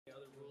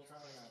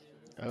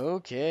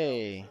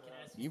Okay,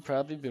 you've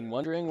probably been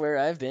wondering where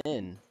I've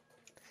been.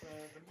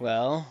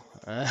 Well,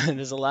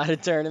 there's a lot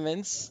of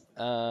tournaments.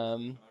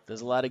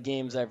 There's a lot of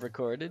games I've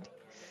recorded,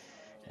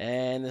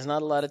 and there's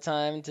not a lot of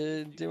time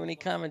to do any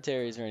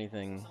commentaries or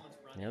anything.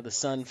 You know, the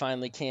sun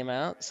finally came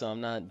out, so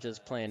I'm not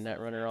just playing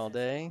Netrunner all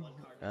day,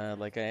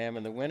 like I am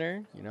in the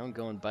winter. You know, I'm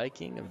going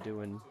biking, I'm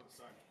doing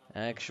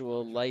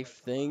actual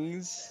life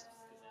things.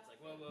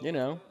 You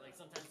know,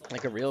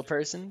 like a real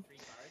person.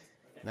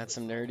 Not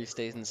some nerd who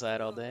stays inside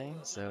all day.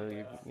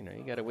 So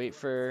you gotta wait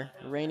for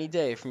a rainy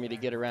day for me to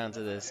get around to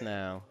this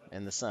now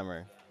in the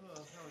summer.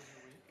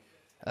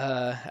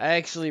 I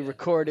actually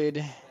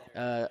recorded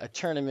a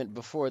tournament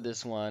before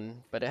this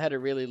one, but it had a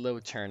really low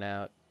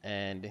turnout,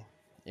 and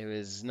it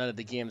was none of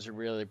the games were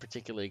really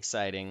particularly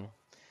exciting.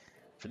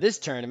 For this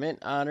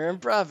tournament, Honor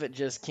and Profit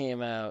just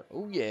came out.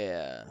 Oh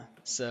yeah!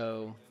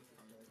 So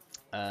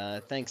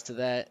thanks to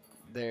that,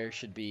 there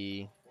should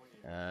be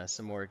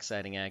some more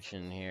exciting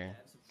action here.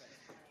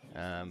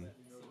 Um,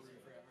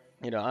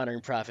 Honor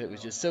and Profit was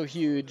just so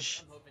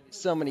huge,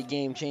 so many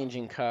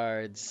game-changing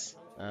cards.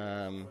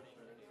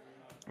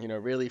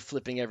 Really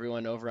flipping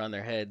everyone over on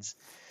their heads.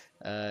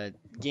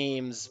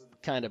 Games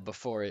kind of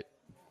before it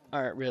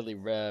aren't really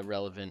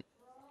relevant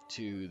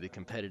to the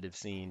competitive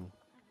scene.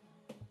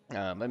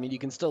 I mean, you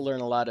can still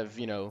learn a lot of,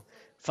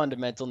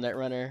 fundamental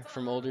Netrunner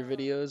from older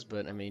videos,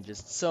 but I mean,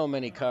 just so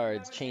many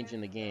cards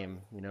changing the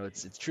game.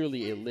 It's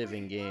truly a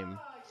living game,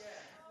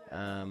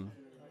 um,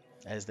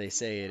 as they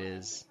say it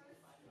is.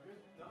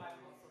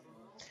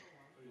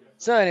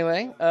 So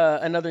anyway,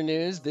 another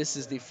news. This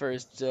is the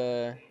first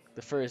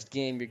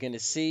game you're gonna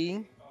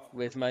see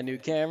with my new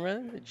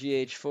camera, the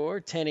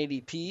GH4,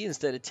 1080p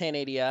instead of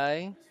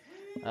 1080i.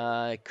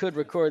 I could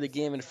record the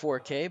game in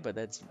 4K, but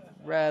that's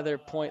rather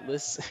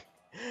pointless.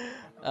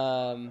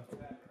 um,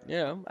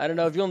 I don't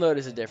know if you'll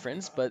notice a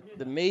difference, but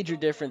the major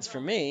difference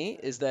for me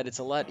is that it's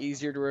a lot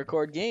easier to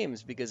record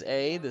games because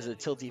A, there's a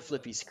tilty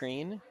flippy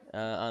screen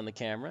on the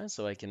camera,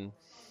 so I can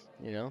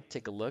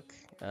take a look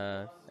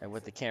at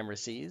what the camera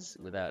sees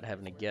without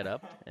having to get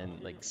up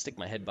and like stick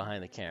my head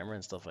behind the camera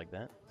and stuff like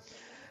that.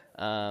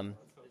 Um,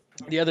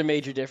 the other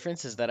major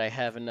difference is that I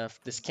have enough.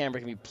 This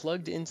camera can be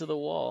plugged into the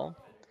wall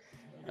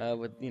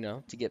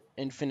to get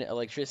infinite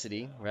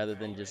electricity rather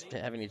than just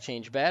having to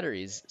change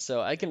batteries.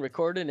 So I can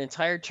record an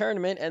entire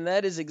tournament, and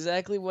that is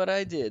exactly what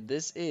I did.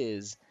 This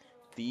is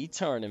the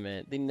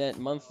tournament,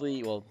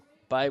 the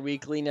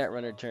bi-weekly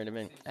Netrunner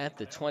tournament at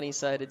the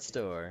 20-sided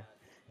store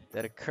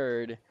that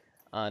occurred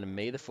on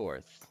May the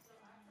 4th,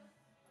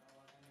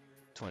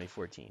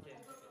 2014.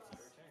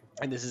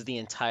 And this is the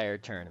entire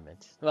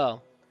tournament.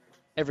 Well,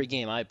 every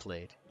game I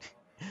played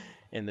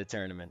in the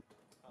tournament.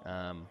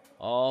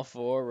 All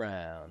 4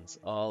 rounds,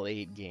 all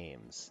 8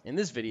 games. In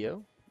this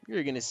video,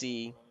 you're going to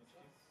see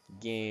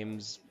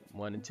games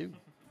 1 and 2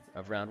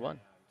 of round 1.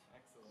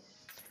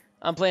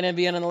 I'm playing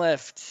NBN on the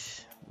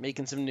left,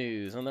 making some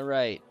news. On the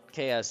right,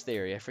 Chaos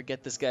Theory. I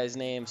forget this guy's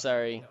name,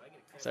 sorry.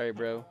 Sorry,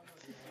 bro.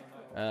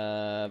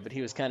 But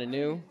he was kind of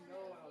new.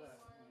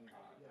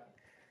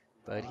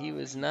 But he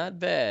was not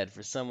bad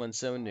for someone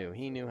so new.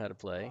 He knew how to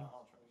play,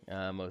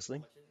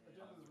 mostly.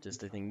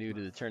 Just, I think, new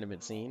to the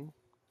tournament scene.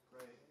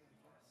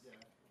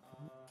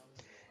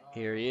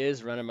 Here he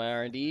is, running my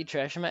R&D,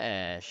 trashing my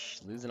Ash,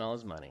 losing all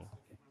his money.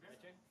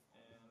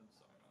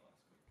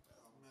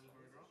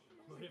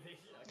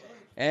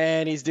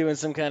 And he's doing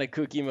some kind of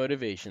kooky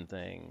motivation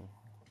thing.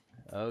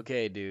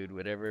 Okay, dude,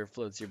 whatever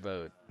floats your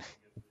boat.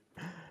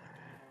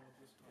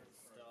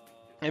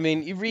 I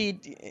mean,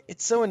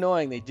 it's so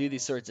annoying they do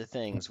these sorts of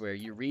things where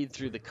you read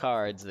through the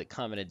cards that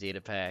come in a data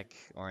pack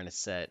or in a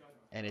set,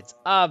 and it's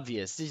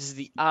obvious. These are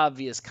the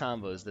obvious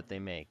combos that they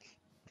make.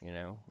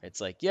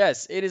 It's like,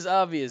 yes, it is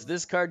obvious.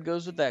 This card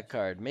goes with that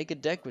card. Make a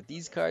deck with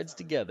these cards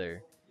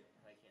together.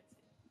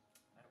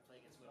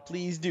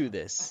 Please do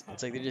this.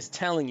 It's like they're just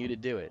telling you to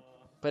do it.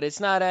 But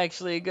it's not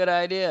actually a good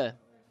idea.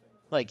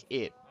 Like,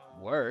 it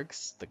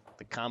works.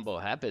 The combo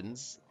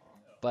happens.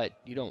 But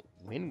you don't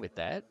win with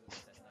that.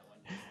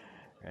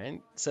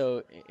 Right?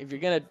 So if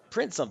you're going to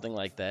print something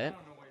like that,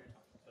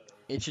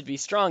 it should be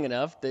strong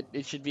enough that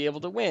it should be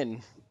able to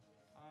win.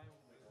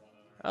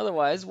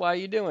 Otherwise, why are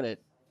you doing it?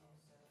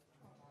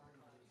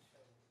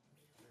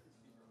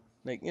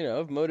 Like,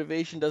 if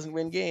motivation doesn't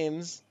win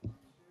games,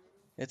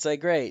 it's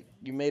like, great,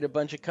 you made a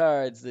bunch of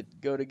cards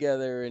that go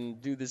together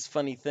and do this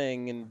funny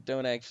thing and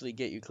don't actually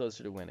get you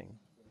closer to winning.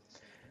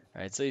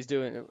 Alright, so he's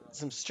doing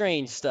some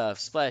strange stuff,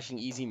 splashing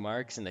easy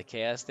marks in the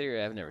Chaos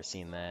Theory. I've never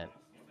seen that.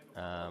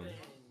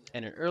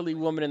 And an early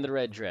woman in the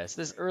red dress.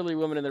 This early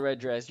woman in the red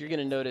dress, you're going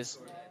to notice...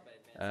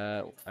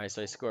 Alright,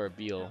 so I score a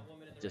Beal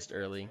just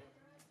early.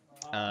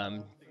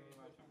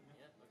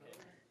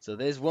 So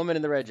there's woman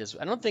in the red dress.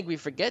 I don't think we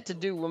forget to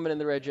do woman in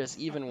the red dress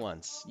even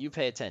once. You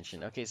pay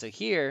attention. Okay, so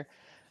here,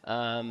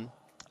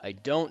 I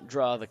don't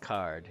draw the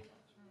card,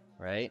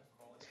 right?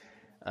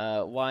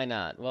 Why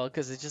not? Well,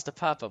 because it's just a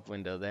pop-up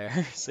window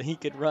there. So he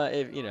could run,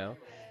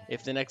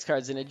 if the next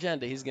card's an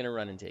agenda, he's going to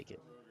run and take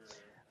it.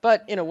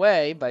 But in a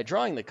way, by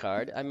drawing the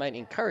card, I might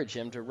encourage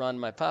him to run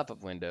my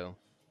pop-up window.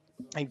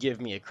 and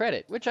give me a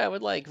credit, which I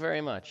would like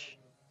very much.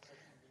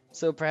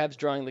 So perhaps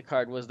drawing the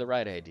card was the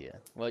right idea.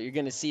 Well, you're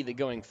going to see that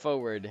going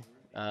forward,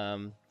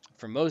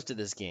 for most of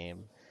this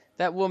game,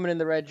 that woman in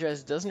the red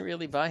dress doesn't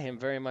really buy him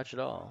very much at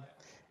all.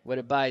 What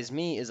it buys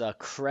me is a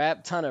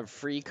crap ton of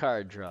free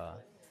card draw.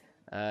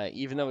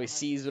 Even though he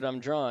sees what I'm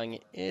drawing,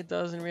 it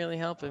doesn't really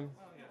help him.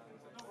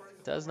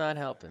 Does not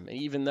help him.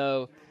 Even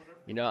though,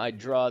 I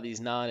draw these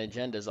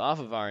non-agendas off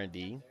of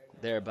R&D,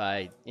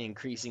 thereby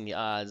increasing the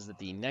odds that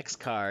the next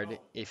card,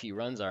 if he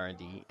runs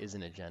R&D, is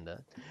an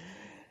agenda.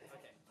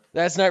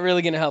 That's not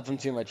really going to help him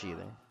too much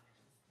either.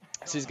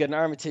 So he's got an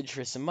Armitage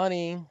for some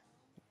money,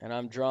 and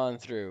I'm drawing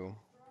through.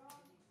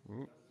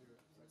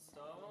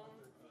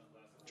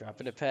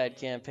 Dropping a pad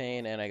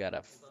campaign, and I got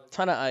a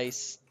ton of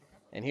ice.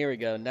 And here we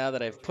go. Now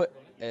that I've put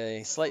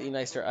a slightly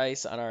nicer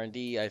ice on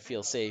R&D, I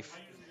feel safe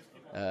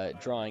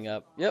drawing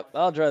up. Yep,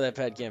 I'll draw that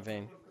pad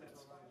campaign.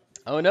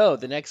 Oh no,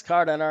 the next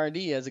card on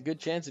R&D has a good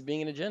chance of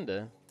being an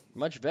agenda.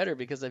 Much better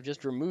because I've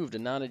just removed a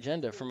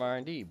non-agenda from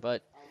R&D,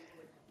 but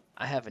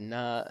I have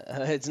not.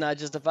 It's not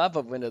just a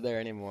pop-up window there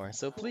anymore.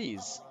 So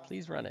please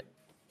run it.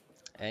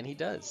 And he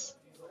does.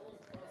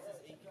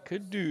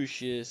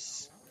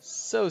 Caduceus.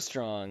 So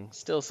strong.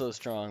 Still so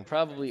strong.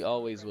 Probably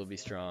always will be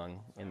strong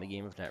in the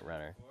game of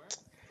Netrunner.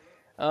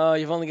 Oh,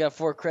 you've only got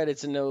 4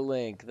 credits and no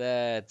link.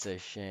 That's a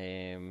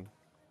shame.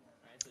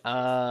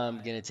 I'm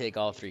going to take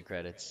all 3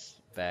 credits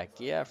back.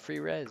 Yeah, free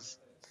res.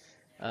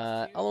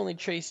 I'll only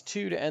trace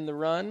 2 to end the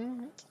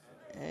run.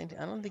 And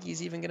I don't think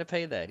he's even going to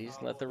pay that. He's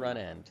going to let the run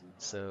end.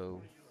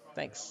 So,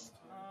 thanks.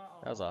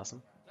 That was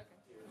awesome.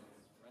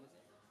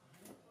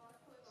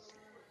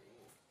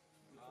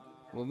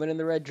 Woman in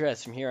the red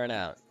dress from here on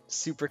out.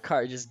 Super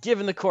card, just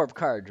giving the Corp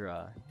card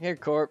draw. Here,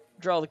 Corp,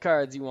 draw the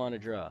cards you want to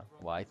draw.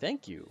 Why,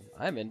 thank you.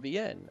 I'm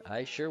NBN.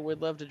 I sure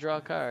would love to draw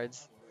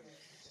cards.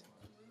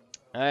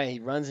 Alright, he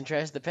runs and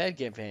trashes the pad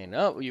campaign.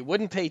 Oh, you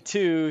wouldn't pay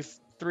 2,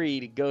 3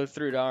 to go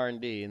through to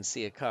R&D and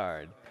see a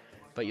card.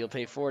 But you'll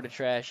pay 4 to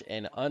trash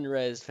an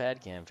unresed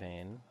pad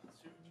campaign.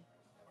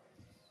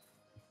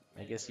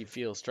 I guess you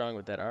feel strong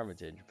with that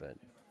Armitage, but...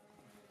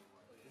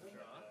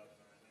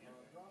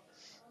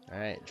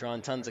 Alright,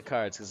 drawing tons of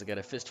cards because I got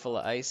a fistful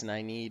of ice and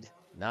I need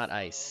not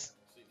ice.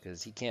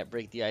 Because he can't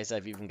break the ice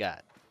I've even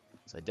got.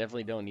 So I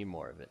definitely don't need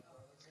more of it.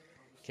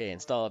 Okay,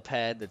 install a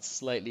pad that's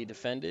slightly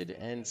defended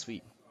and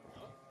sweet.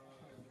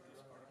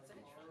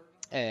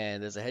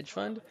 And there's a hedge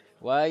fund.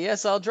 Why,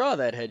 yes, I'll draw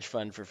that hedge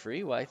fund for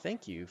free. Why,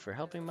 thank you for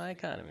helping my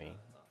economy.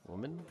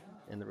 Woman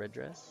in the red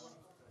dress.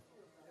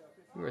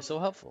 You were so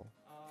helpful.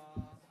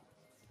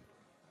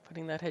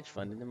 Putting that hedge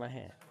fund into my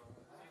hand.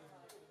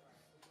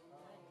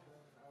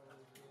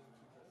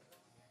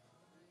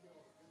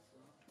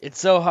 It's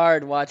so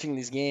hard watching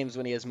these games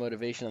when he has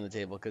motivation on the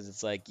table because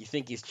it's like you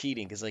think he's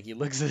cheating because like he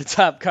looks at the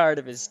top card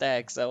of his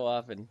stack so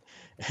often,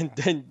 and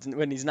then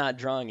when he's not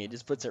drawing it, he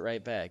just puts it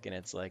right back, and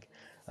it's like,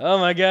 oh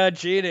my god,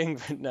 cheating!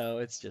 But no,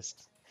 it's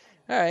just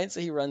all right.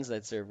 So he runs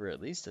that server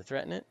at least to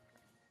threaten it.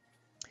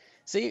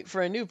 See,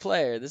 for a new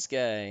player, this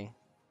guy,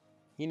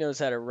 he knows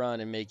how to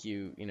run and make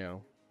you,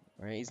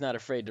 right? He's not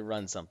afraid to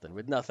run something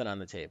with nothing on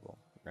the table,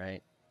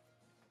 right?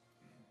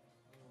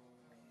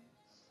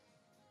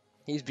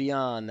 He's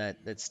beyond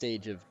that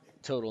stage of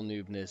total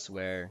noobness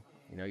where,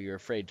 you're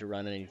afraid to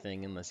run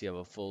anything unless you have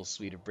a full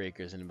suite of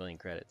breakers and a million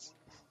credits.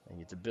 And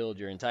you have to build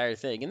your entire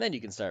thing, and then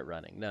you can start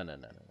running. No, no,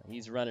 no, no.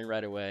 He's running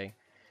right away.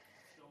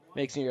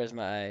 Makes me res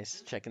my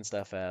ice, checking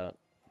stuff out.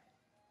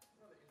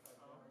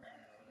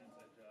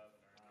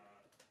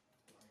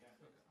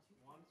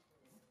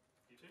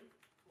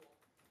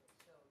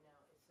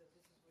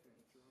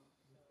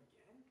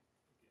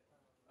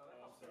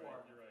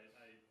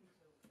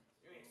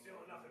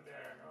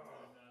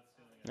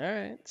 All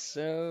right,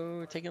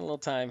 so taking a little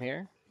time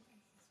here.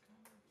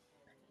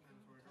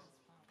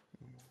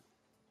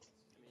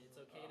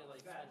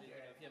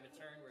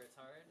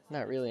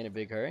 Not really in a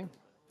big hurry.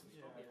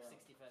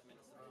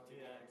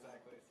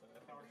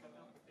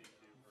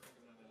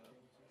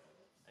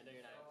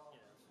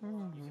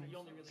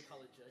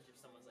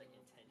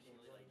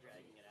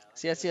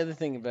 See, that's the other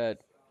thing about,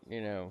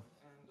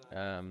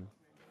 um,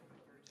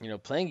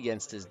 playing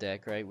against his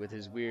deck, right, with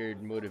his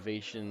weird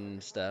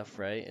motivation stuff,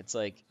 right? It's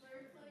like,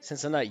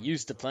 since I'm not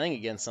used to playing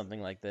against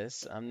something like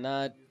this, I'm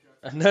not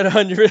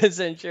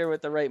 100% sure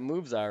what the right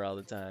moves are all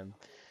the time,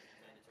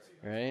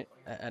 right?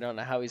 I don't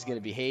know how he's going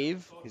to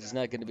behave. He's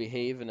not going to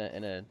behave in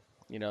a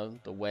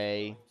the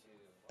way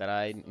that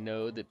I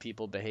know that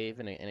people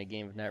behave in a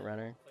game of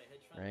Netrunner,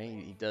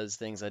 right? He does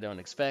things I don't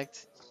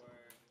expect.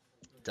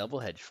 Double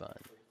hedge fund,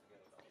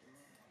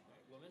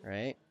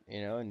 right?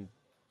 And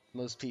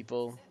most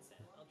people,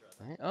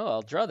 right? Oh,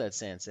 I'll draw that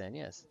Sansan,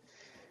 yes,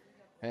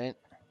 right?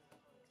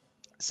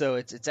 So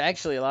it's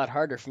actually a lot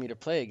harder for me to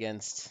play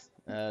against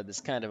this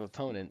kind of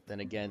opponent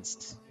than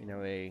against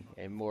a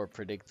more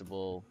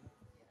predictable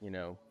you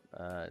know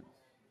uh,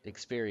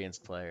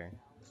 experienced player.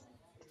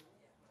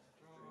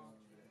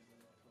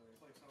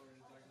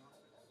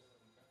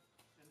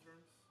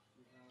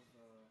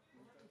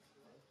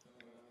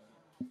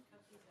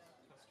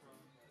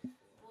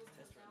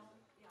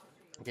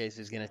 Okay, so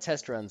he's gonna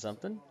test run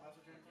something.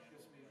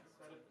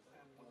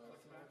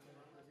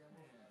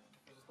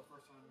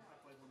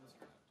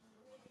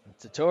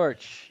 It's a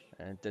torch.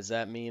 And does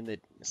that mean that...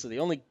 So the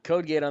only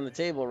code gate on the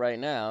table right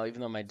now,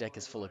 even though my deck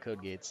is full of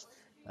code gates,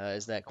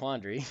 is that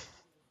Quandary.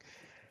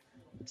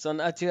 So I'm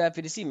not too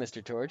happy to see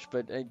Mr. Torch,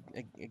 but I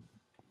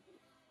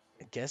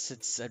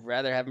guess I'd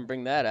rather have him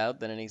bring that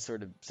out than any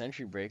sort of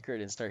Sentry Breaker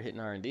and start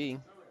hitting R&D.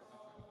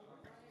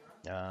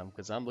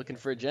 Because I'm looking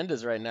for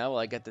agendas right now. Well,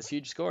 I got this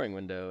huge scoring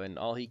window, and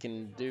all he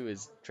can do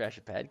is trash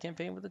a pad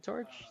campaign with a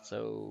torch.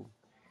 So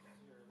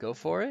go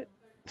for it.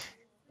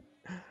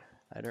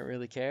 I don't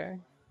really care.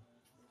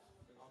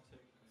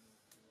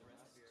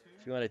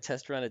 If you want to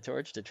test run a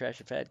torch to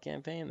trash a pad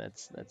campaign,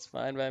 that's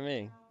fine by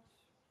me.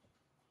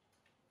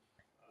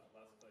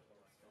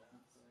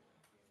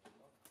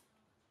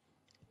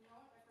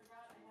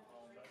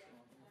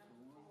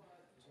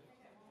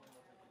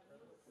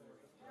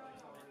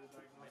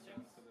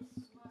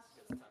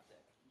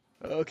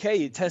 Okay,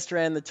 you test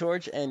ran the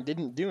torch and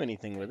didn't do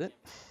anything with it.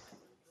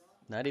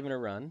 Not even a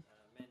run.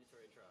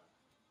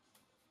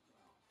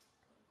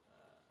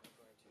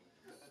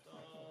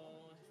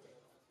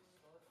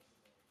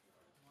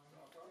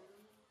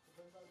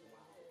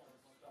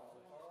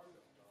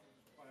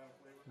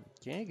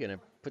 Okay, gonna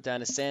put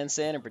down a Sand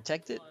and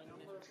protect it.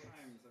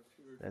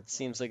 That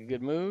seems like a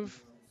good move.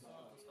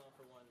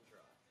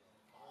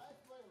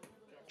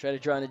 Try to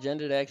draw an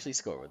agenda to actually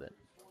score with it.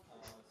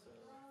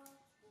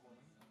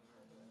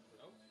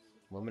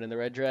 Woman in the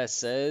red dress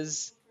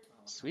says,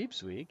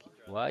 "Sweeps week."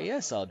 Why,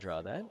 yes, I'll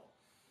draw that.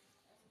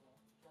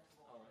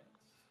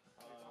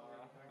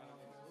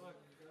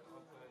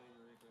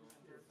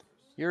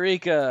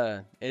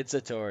 Eureka! It's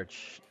a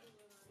torch.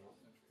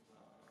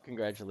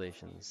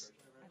 Congratulations.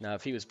 Now,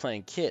 if he was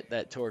playing Kit,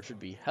 that torch would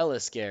be hella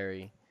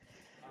scary.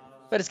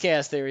 But it's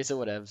Chaos Theory, so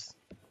whatevs.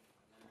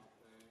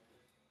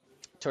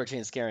 Torch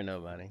ain't scaring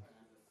nobody.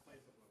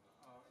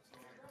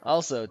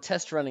 Also,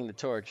 test running the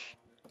torch,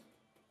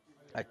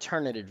 a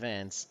turn in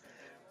advance,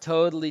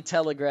 totally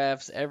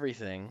telegraphs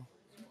everything,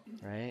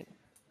 right?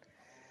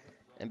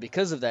 And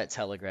because of that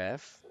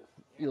telegraph,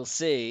 you'll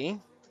see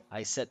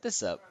I set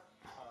this up.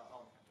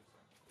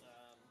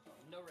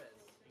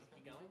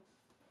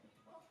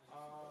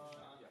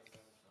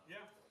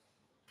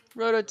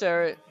 Roto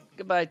turret.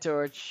 Goodbye,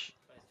 torch.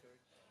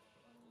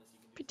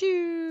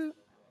 Pew.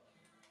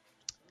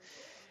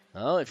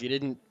 Well, if you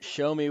didn't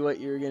show me what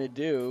you were going to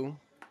do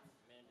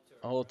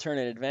a whole turn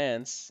in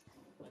advance,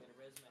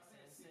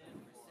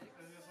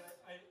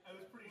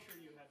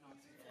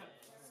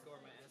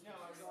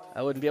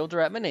 I wouldn't be able to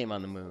write my name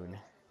on the moon.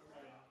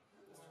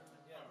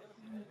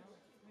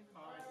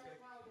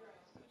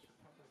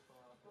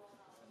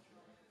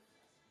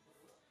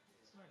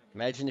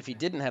 Imagine if he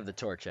didn't have the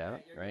torch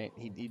out, right?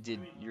 He did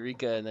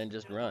Eureka and then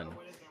just run.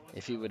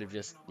 If he would have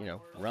just,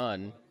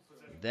 run,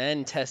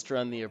 then test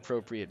run the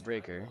appropriate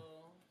breaker,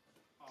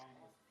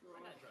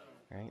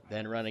 right?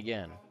 Then run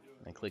again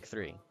and click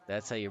 3.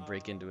 That's how you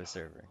break into a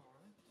server.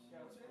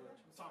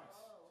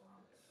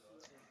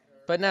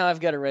 But now I've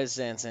got a res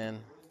Sansan.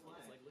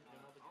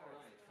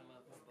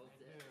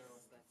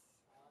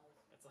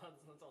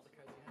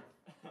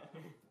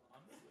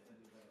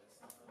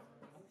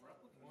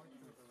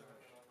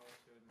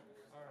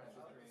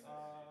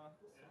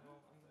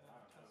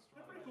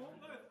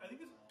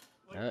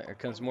 Here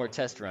comes more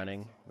test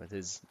running with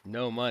his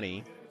no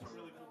money.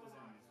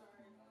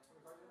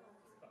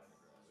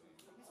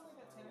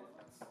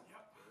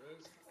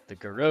 The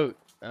Garrote.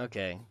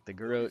 Okay, the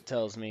Garrote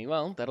tells me,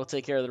 well, that'll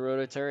take care of the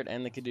Roto turret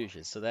and the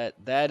Caduceus. So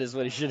that is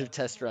what he should have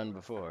test run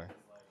before.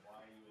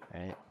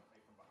 Right?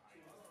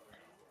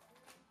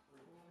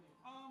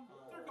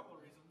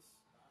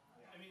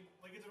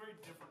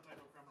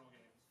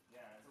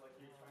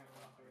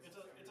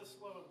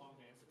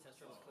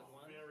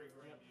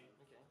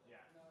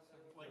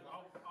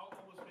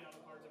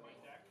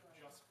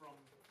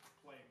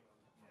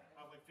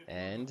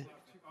 And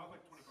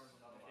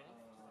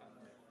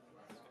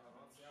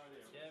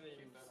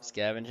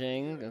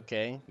scavenging.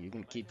 Okay, you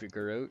can keep your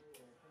Garrote.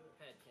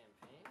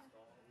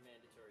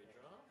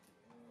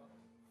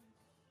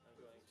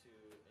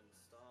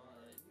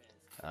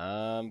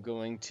 I'm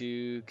going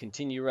to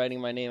continue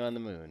writing my name on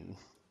the moon.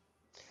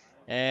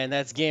 And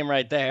that's game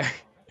right there.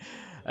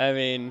 I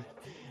mean,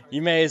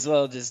 you may as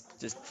well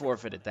just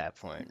forfeit at that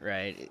point,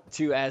 right?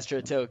 2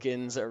 Astro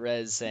tokens, a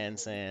res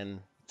Sansan,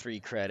 3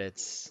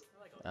 credits.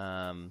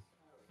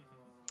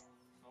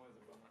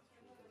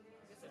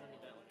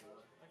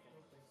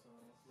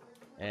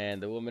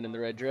 And the woman in the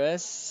red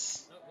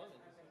dress.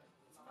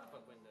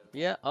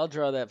 Yeah, I'll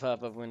draw that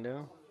pop-up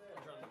window.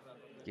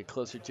 Get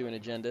closer to an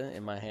agenda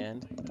in my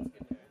hand.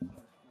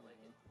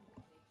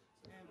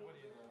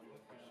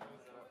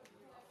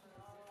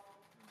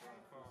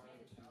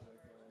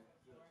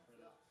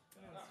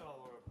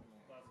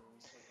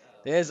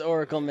 There's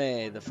Oracle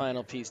May, the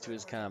final piece to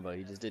his combo.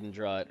 He just didn't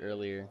draw it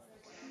earlier.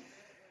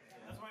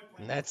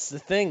 And that's the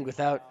thing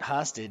without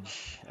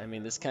hostage. I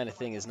mean, this kind of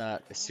thing is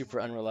not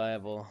super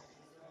unreliable.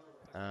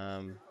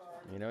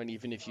 You know, and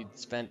even if you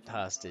spent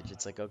hostage,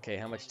 it's like, okay,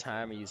 how much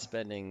time are you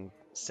spending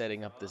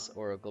setting up this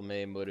Oracle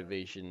May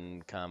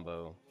motivation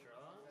combo?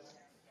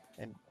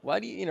 And why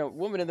do you know,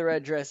 Woman in the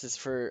Red Dress is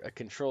for a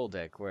control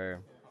deck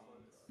where,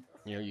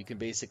 you can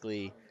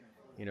basically,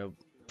 you know,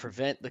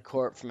 prevent the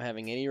corp from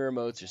having any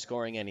remotes or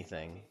scoring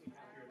anything.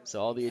 So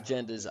all the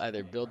agendas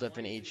either build up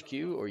in HQ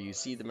or you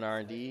see them in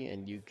R&D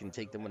and you can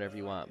take them whenever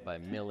you want by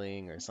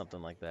milling or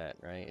something like that,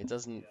 right? It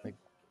doesn't like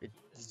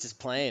it's just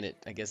playing it,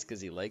 I guess, because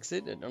he likes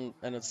it.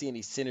 I don't see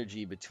any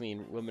synergy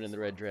between Woman in the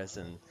Red Dress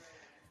and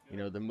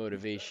the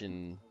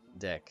motivation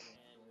deck,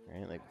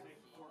 right? Like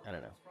I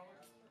don't know.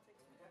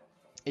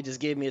 It just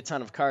gave me a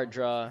ton of card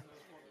draw.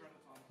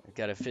 I've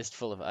got a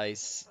fistful of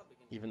ice,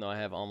 even though I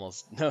have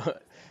almost no.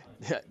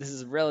 This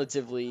is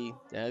relatively.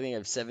 I think I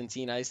have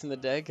 17 ice in the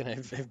deck, and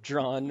I've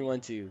drawn 1,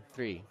 2,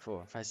 3,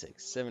 4, 5,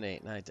 6, 7,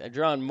 8, 9. I've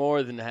drawn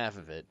more than half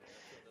of it.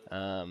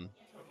 Um,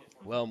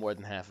 well, more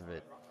than half of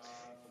it.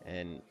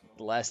 And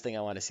the last thing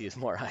I want to see is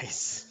more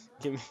ice.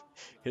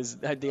 Because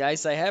the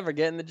ice I have are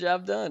getting the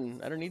job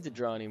done. I don't need to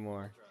draw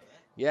anymore.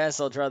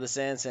 Yes, I'll draw the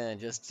Sand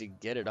just to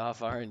get it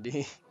off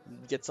R&D.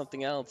 Get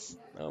something else.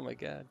 Oh my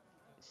god.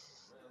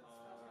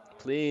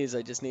 Please,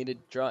 I just need to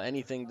draw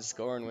anything to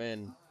score and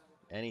win.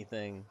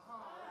 Anything.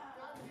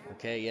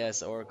 Okay,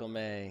 yes, Oracle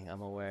May.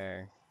 I'm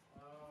aware.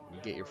 You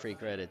get your free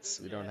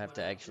credits. We don't have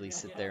to actually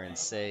sit there and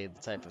say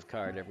the type of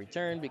card every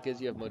turn because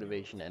you have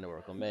Motivation and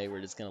Oracle May. We're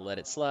just going to let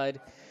it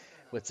slide.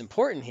 What's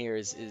important here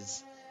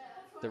is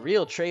the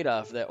real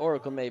trade-off that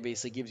Oracle May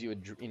basically gives you,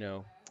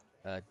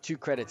 2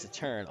 credits a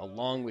turn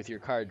along with your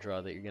card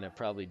draw that you're going to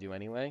probably do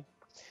anyway.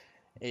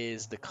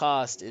 Is the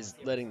cost is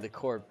letting the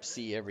corp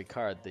see every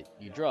card that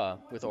you draw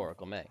with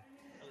Oracle May.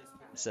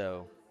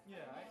 So,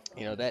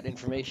 that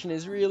information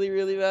is really,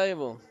 really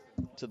valuable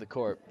to the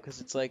corp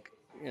because it's like,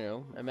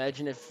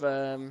 imagine if,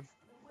 I'm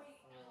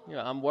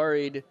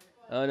worried,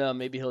 oh no,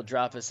 maybe he'll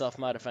drop a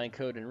self-modifying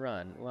code and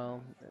run.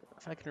 Well,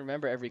 if I can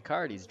remember every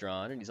card he's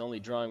drawn, and he's only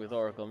drawing with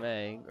Oracle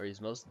May, or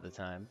he's most of the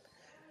time,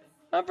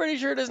 I'm pretty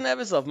sure it doesn't have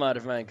a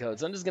self-modifying code,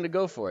 so I'm just going to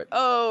go for it.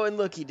 Oh, and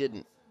look, he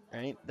didn't.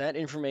 Right? That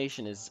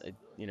information is,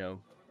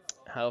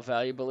 how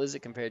valuable is it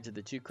compared to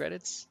the 2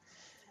 credits?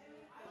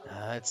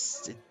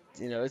 It's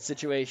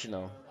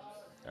situational.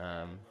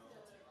 Um,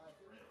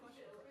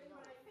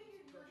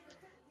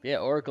 yeah,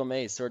 Oracle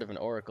May is sort of an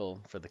oracle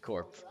for the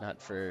corp,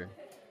 not for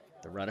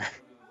the runner.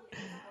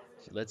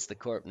 She lets the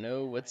corp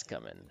know what's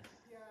coming.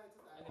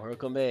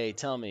 Oracle May,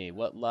 tell me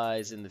what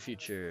lies in the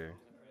future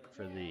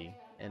for the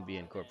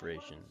NBN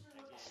Corporation.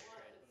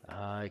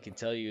 I can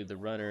tell you the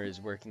runner is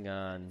working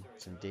on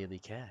some daily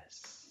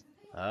casts.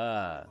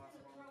 Ah,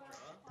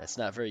 that's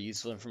not very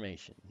useful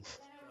information.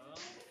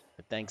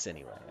 But thanks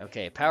anyway.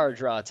 Okay, power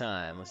draw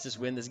time. Let's just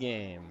win this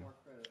game.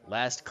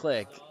 Last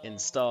click,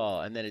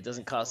 install, and then it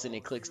doesn't cost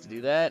any clicks to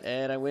do that,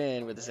 and I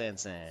win with the Sand.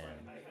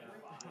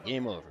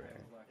 Game over.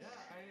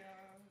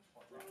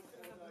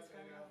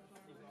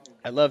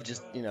 I love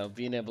just,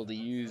 being able to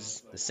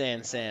use the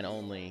Sand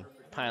only,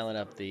 piling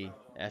up the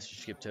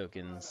AstroScript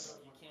tokens,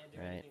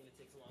 right?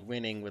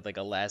 Winning with like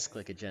a last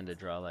click agenda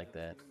draw like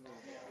that.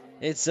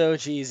 It's so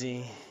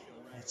cheesy.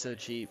 It's so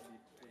cheap.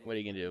 What are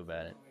you gonna do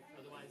about it?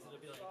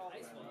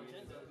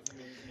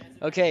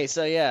 Okay,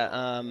 so yeah,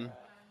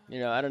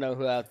 I don't know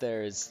who out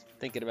there is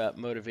thinking about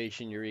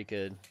Motivation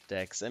Eureka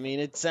decks. I mean,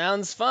 it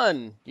sounds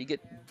fun. You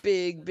get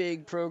big,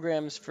 big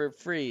programs for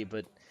free,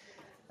 but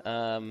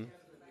um,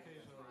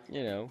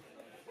 you know,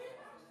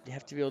 you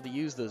have to be able to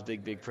use those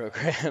big, big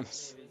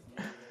programs.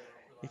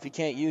 If you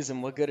can't use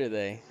them, what good are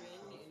they?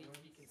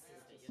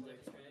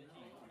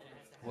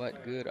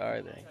 What good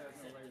are they?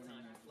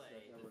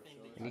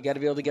 And you got to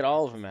be able to get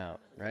all of them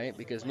out, right?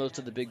 Because most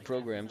of the big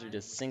programs are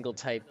just single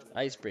type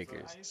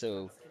icebreakers.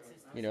 So,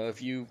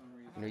 if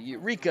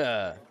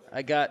Eureka,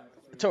 I got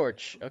a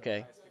torch,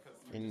 okay.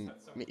 And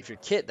if you're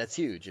Kit, that's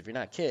huge. If you're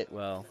not Kit,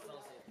 well,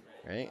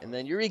 right? And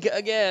then Eureka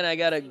again, I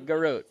got a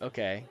Garrote,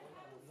 okay.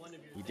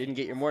 You didn't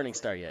get your Morning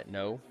Star yet,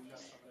 no.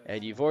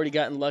 And you've already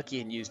gotten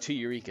lucky and used 2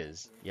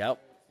 Eurekas,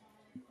 yep.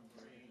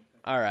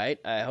 All right,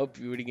 I hope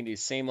you can do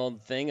same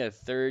old thing, a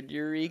 3rd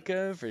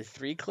Eureka for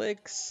 3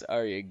 clicks.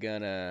 Are you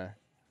gonna,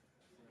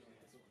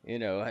 you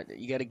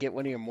got to get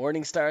one of your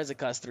Morning Stars that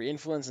cost 3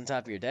 influence on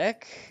top of your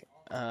deck.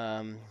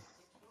 Um,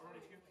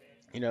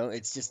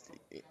 it's just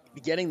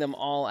getting them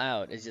all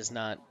out is just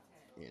not,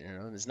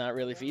 it's not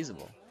really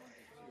feasible.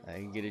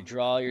 You get to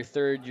draw your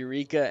 3rd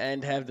Eureka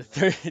and have the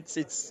 3rd.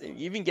 It's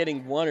even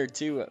getting 1 or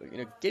 2.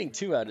 Getting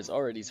 2 out is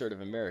already sort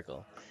of a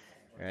miracle,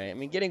 right? I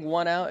mean, getting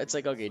 1 out, it's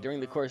like okay, during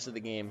the course of the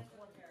game,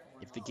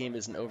 if the game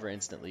isn't over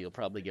instantly, you'll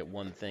probably get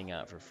 1 thing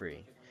out for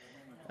free.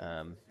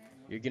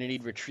 You're gonna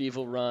need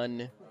Retrieval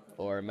Run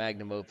or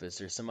Magnum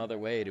Opus or some other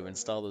way to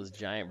install those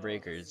giant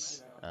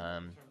breakers,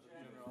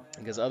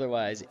 because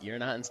otherwise you're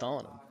not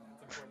installing them.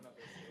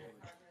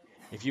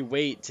 If you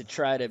wait to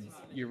try to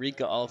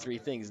Eureka all 3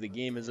 things, the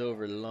game is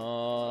over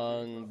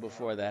long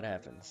before that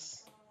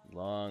happens.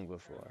 Long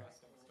before.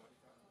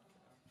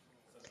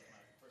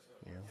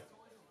 You know?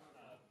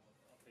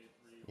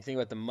 You think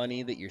about the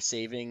money that you're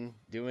saving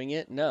doing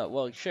it? No,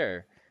 well,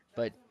 sure.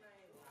 But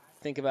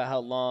think about how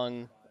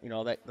long,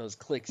 all that those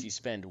clicks you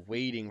spend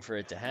waiting for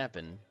it to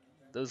happen.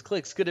 Those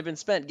clicks could have been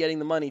spent getting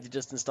the money to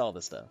just install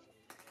the stuff.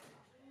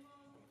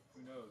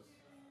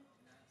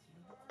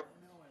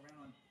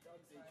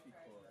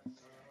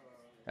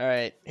 All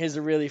right, here's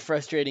a really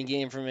frustrating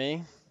game for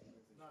me.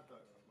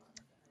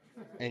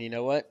 And you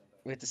know what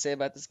we have to say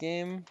about this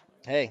game?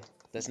 Hey,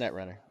 that's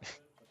Netrunner.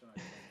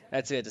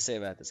 That's what we have to say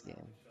about this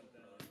game.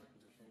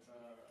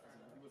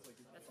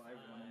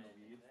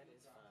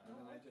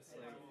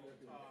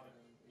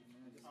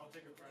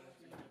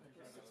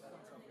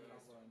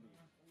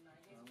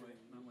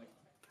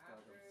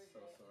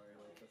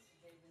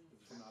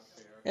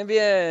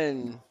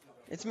 NBN,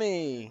 it's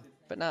me,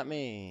 but not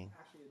me.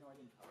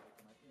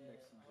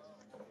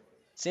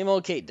 Same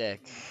old Kate deck.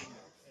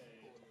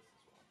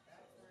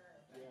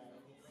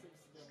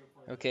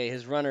 Okay,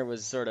 his runner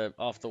was sort of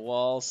off the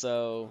wall,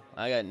 so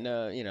I got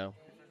no,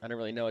 I don't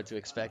really know what to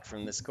expect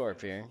from this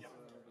corp here.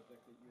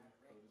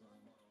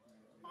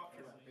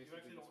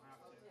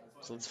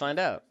 So let's find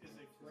out.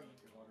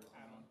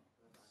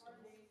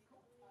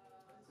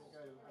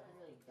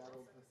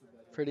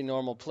 Pretty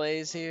normal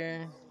plays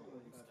here.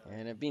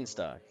 And a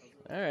beanstalk.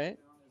 Alright.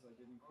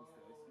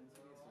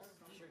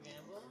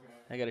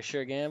 I got a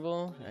sure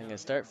gamble. I'm going to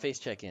start face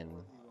check-in.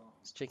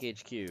 Let's check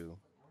HQ.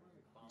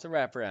 It's a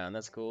wraparound.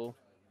 That's cool.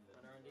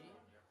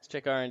 Let's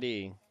check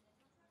R&D.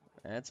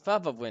 That's a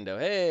pop-up window.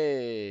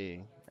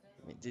 Hey!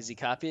 Is he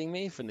copying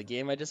me from the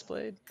game I just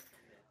played?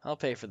 I'll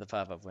pay for the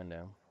pop-up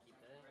window.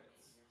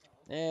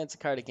 And it's a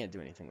card I can't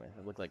do anything with.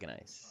 It looked like an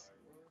ice.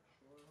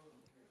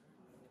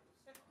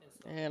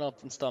 And I'll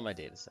install my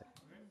data set.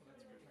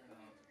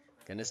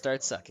 Gonna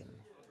start sucking.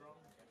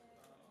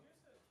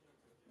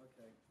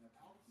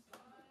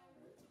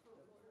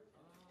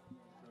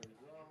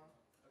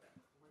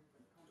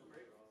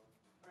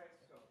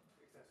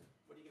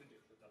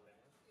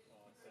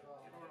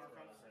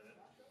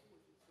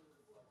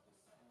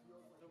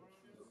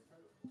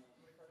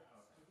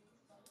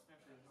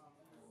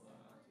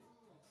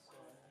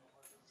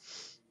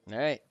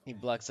 Alright, he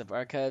blocks up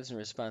archives in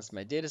response to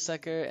my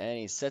Datasucker, and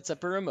he sets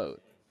up a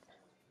remote.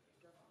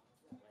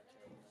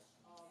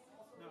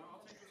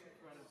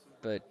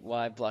 But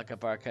why block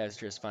up archives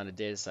to respond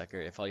to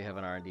Datasucker if all you have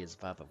on R&D is a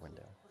pop-up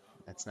window?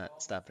 That's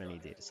not stopping any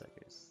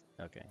Datasuckers.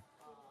 Okay.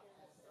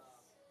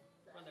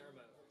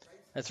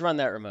 Let's run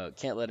that remote.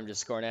 Can't let him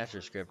just score an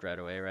AstroScript right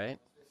away, right?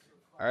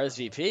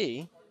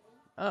 RSVP?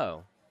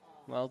 Oh.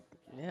 Well,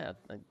 yeah,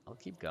 I'll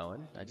keep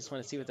going. I just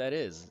want to see what that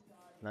is.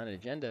 Not an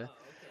agenda.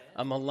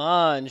 A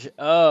melange.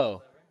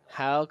 Oh,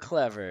 how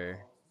clever.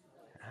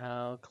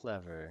 How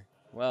clever.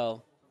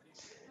 Well,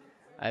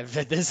 I've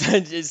this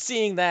just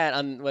seeing that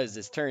on what is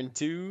this turn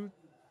 2?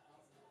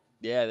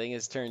 Yeah, I think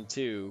it's turn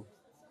 2,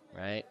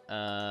 right?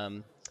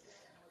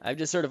 I've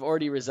just sort of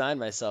already resigned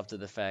myself to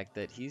the fact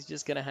that he's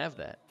just gonna have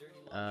that.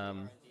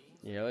 Um,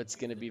 it's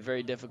gonna be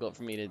very difficult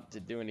for me to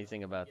do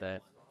anything about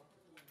that.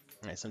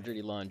 All right, so I'm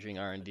dirty laundering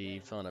R&D,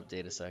 filling up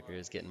data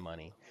suckers, getting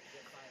money.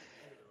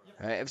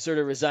 All right, I've sort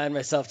of resigned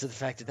myself to the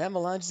fact that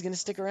melange is gonna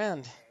stick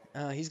around.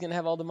 He's gonna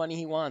have all the money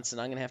he wants,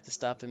 and I'm gonna have to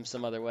stop him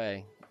some other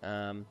way.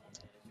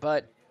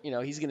 But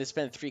he's gonna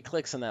spend 3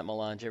 clicks on that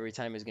melange every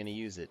time he's gonna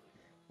use it,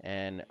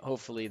 and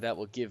hopefully that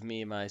will give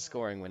me my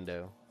scoring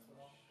window.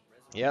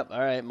 Yep. All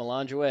right,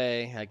 melange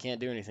away. I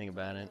can't do anything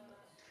about it.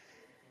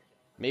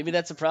 Maybe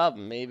that's a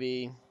problem.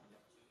 Maybe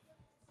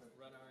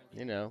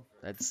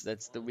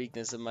that's the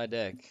weakness of my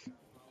deck.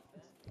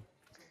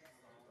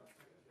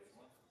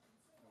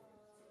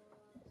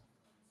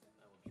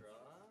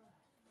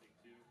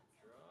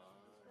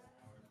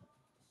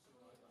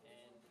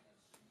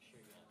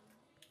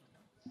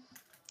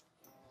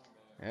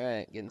 All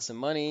right, getting some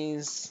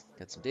monies.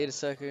 Got some data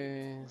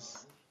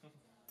suckers.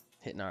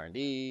 Hitting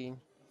R&D.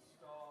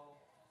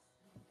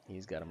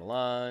 He's got a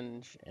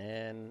melange,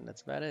 and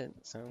that's about it.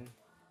 So.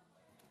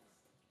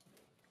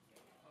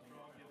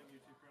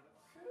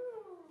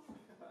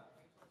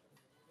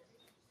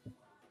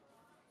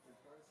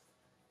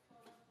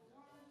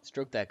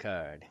 Stroke that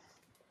card.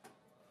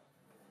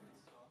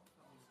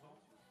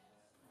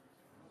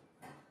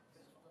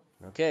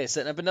 Okay,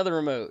 setting up another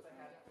remote.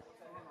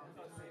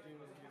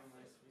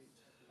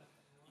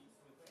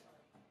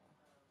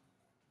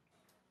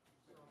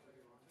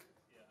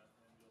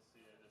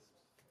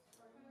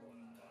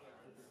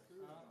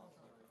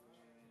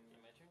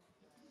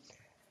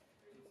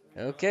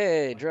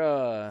 Okay,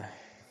 draw.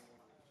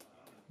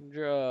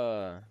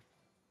 Draw.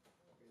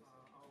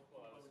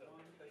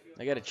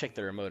 I gotta check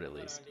the remote at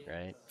least,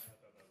 right?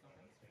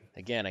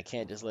 Again, I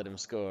can't just let him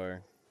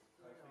score.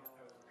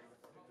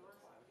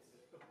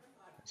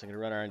 So I'm gonna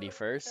run R&D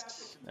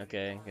first.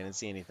 Okay, didn't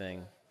see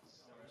anything.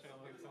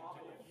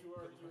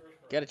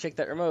 Gotta check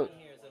that remote.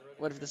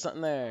 What if there's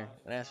something there?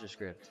 An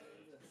AstroScript.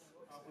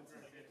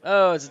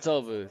 Oh, it's a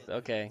toll booth.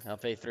 Okay, I'll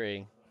pay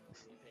 3.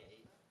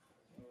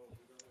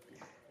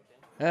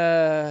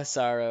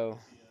 Sorrow.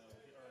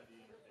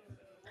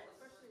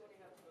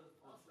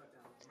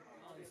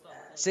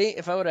 See,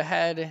 if I would have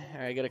had, all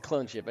right, I got a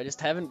clone chip. I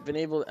just haven't been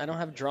able. I don't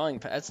have drawing.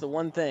 That's the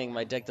one thing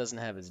my deck doesn't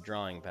have is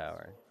drawing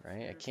power,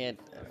 right? I can't.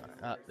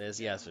 There's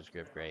the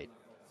AstroScript. Great.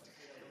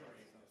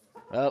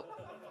 Well,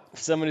 if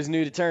someone who's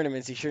new to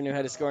tournaments, he sure knew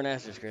how to score an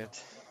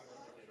AstroScript.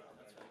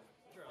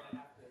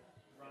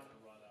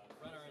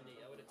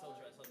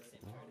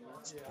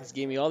 He's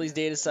giving me all these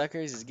data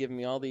suckers. He's giving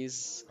me all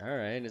these. All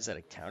right, is that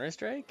a Counter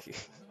Strike?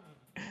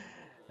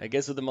 I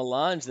guess with the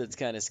melange, that's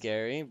kind of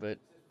scary. But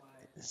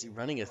is he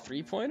running a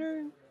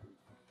 3-pointer?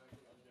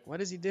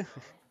 What is he doing?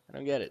 I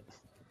don't get it.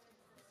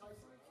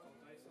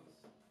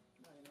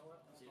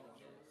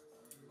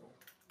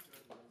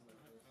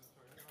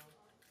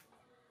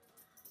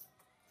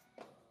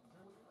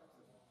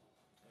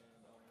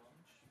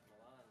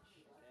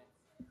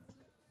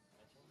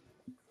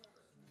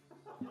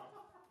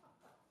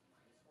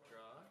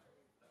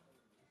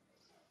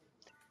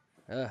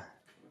 Ugh.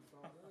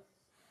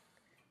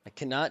 I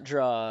cannot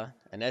draw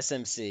an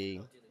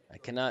SMC. I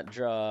cannot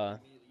draw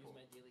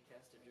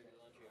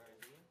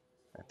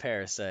a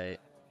Parasite.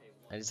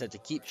 I just have to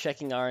keep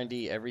checking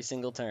R&D every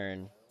single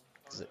turn.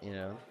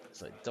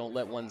 It's like don't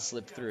let one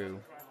slip through.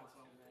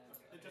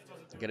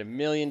 I got a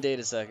million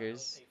data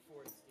suckers.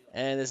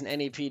 And there's an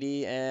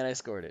NAPD, and I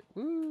scored it.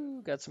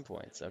 Woo, got some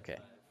points. Okay.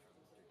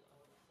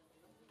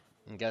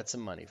 And got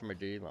some money from a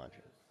dirty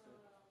laundry.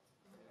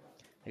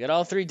 I got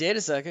all 3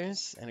 data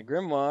suckers, and a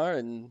Grimoire,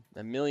 and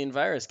a million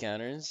virus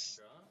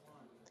counters.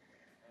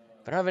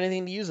 But I don't have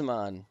anything to use them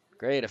on.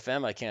 Great, a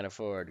Femme I can't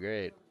afford.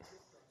 Great.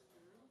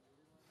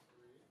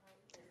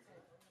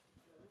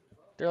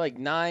 There are like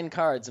 9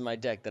 cards in my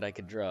deck that I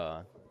could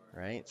draw,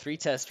 right? 3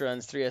 test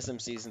runs, 3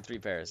 SMCs, and 3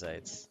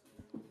 Parasites.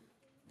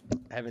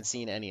 I haven't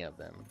seen any of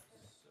them.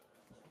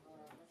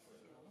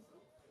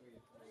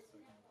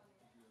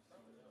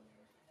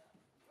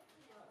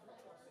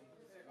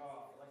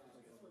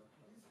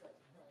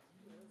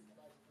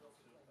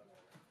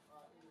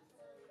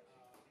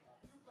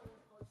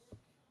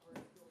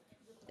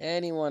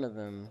 Any one of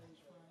them,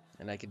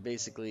 and I could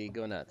basically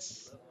go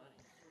nuts.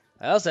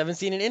 I also haven't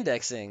seen an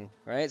indexing,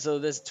 right? So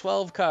there's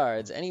 12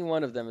 cards. Any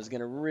one of them is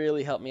going to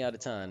really help me out a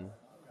ton.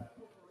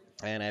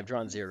 And I've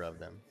drawn 0 of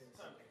them.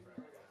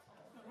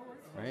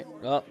 Right?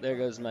 Well, there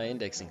goes my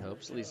indexing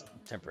hopes, at least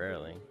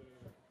temporarily.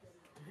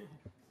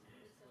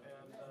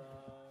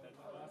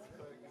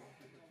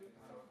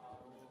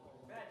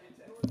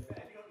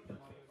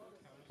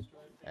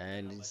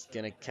 And he's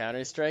going to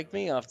counter strike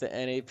me off the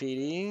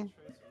NAPD.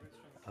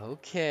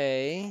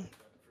 Okay.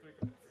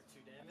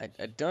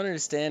 I don't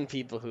understand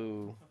people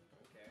who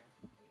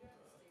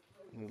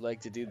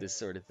like to do this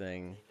sort of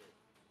thing.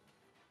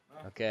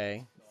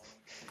 Okay.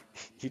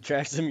 He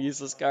trashed some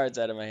useless cards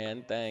out of my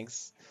hand.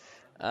 Thanks.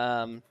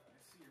 Who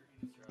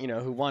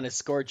want to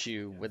scorch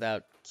you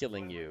without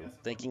killing you,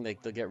 thinking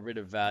that they'll get rid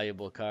of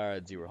valuable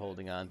cards you were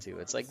holding on to.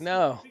 It's like,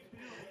 no.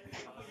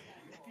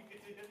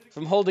 If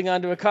I'm holding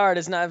on to a card,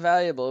 it's not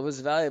valuable. If it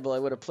was valuable, I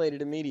would have played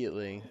it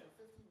immediately.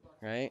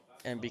 Right?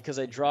 And because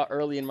I draw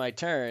early in my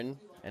turn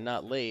and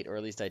not late, or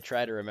at least I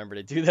try to remember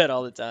to do that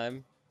all the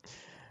time,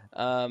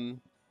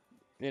 I'm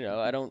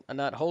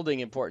not holding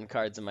important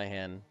cards in my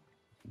hand.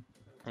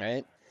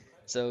 Right?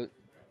 So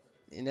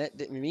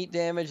meat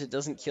damage that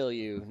doesn't kill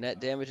you, net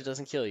damage that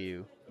doesn't kill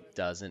you,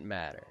 doesn't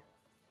matter.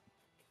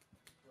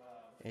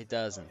 It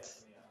doesn't.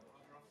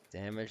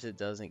 Damage that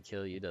doesn't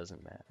kill you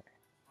doesn't matter.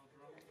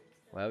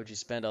 Why would you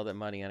spend all that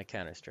money on a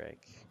counter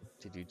strike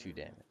to do 2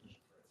 damage?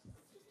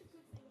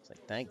 It's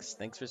like,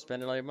 thanks for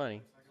spending all your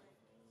money.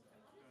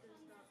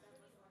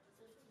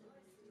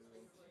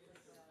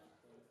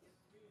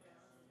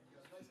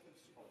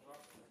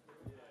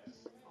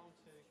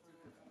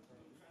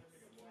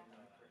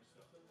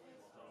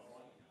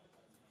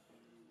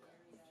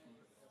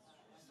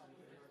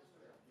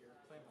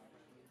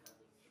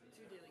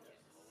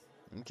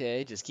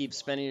 Okay, just keep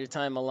spending your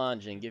time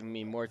melanging, giving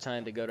me more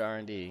time to go to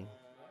R&D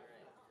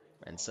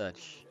and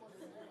such.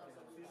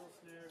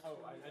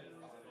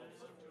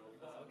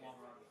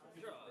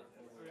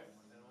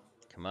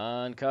 Come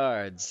on,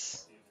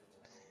 cards.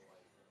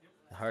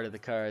 The heart of the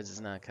cards is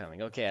not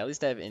coming. Okay, at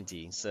least I have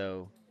Inti,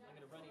 so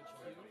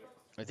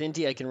with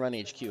Inti I can run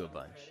HQ a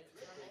bunch.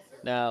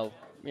 Now,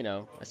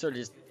 I sort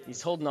of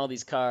he's holding all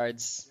these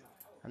cards.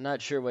 I'm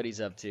not sure what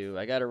he's up to.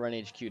 I gotta run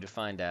HQ to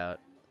find out.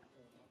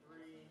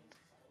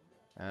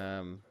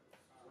 I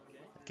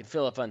can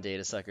fill up on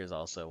data suckers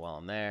also while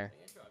I'm there.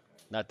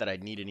 Not that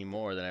I'd need any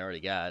more than I already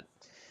got.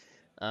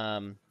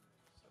 But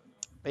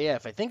yeah,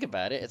 if I think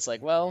about it, it's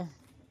like, well,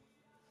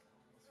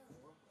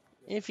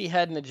 if he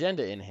had an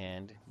agenda in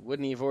hand,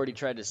 wouldn't he have already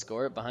tried to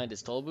score it behind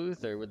his toll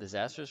booth or with his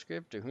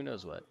AstroScript or who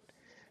knows what?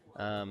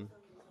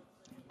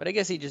 But I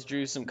guess he just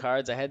drew some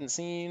cards I hadn't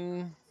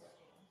seen.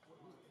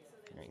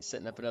 He's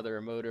setting up another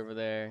remote over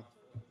there.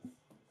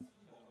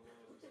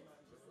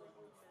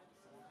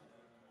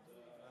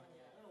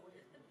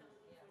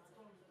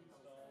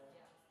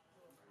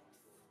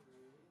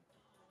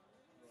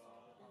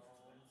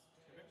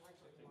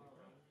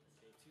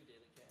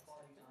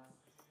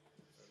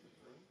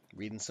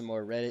 Reading some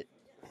more Reddit.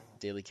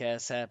 Daily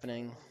casts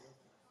happening.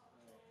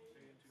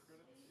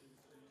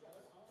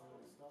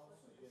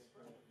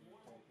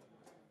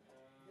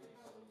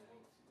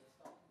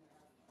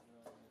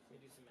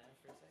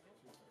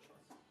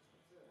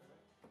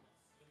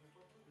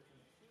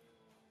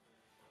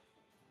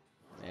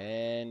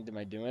 And am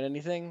I doing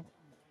anything?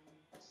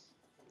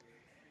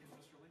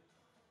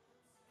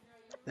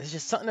 There's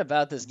just something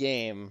about this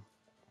game.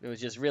 It was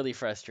just really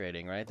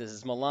frustrating, right? This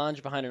is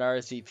Melange behind an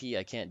RSVP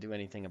I can't do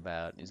anything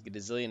about. He's got a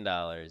zillion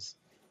dollars,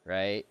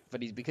 right?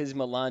 But because he's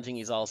melanging,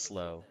 he's all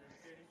slow.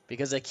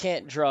 Because I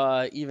can't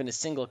draw even a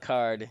single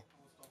card.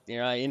 You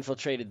know, I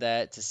infiltrated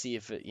that to see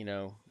if it,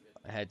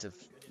 I had to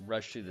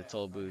rush through the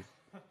toll booth.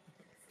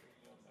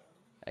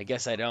 I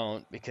guess I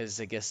don't, because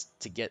I guess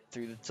to get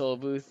through the toll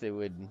booth, I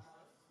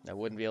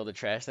wouldn't be able to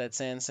trash that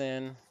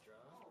Sansan,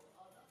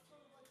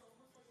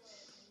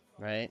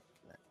 right?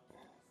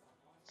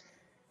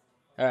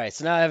 All right,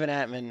 so now I have an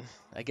Atman.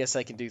 I guess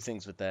I can do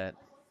things with that,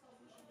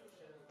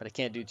 but I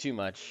can't do too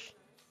much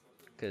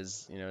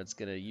because it's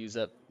gonna use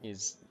up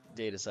his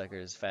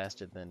Datasuckers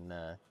faster than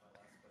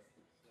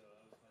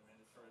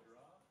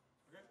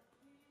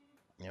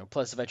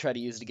Plus, if I try to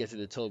use it to get through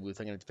the toll booth,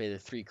 I'm gonna have to pay the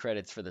 3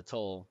 credits for the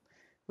toll,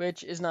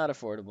 which is not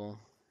affordable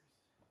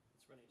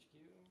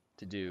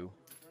to do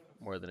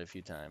more than a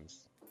few times.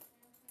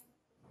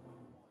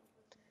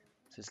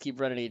 So just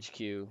keep running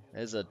HQ.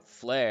 There's a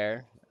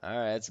flare. All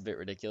right, that's a bit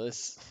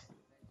ridiculous.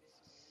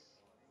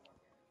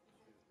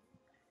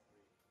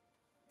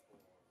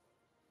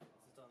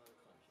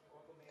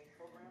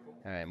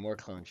 All right, more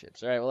clone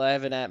chips. All right, well, I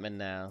have an Atman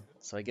now,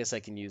 so I guess I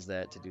can use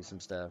that to do some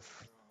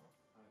stuff.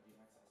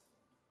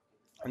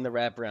 And the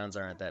wraparounds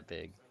aren't that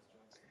big.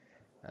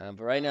 But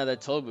right now,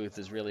 that toll booth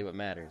is really what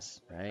matters,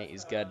 right?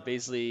 He's got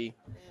basically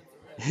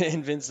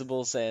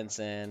invincible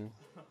Sansan.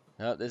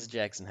 Oh, this is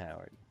Jackson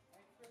Howard.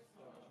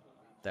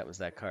 That was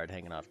that card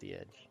hanging off the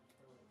edge.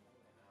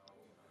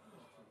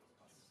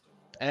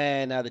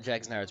 And now the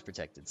Jackson Howard's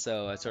protected,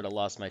 so I sort of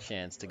lost my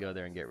chance to go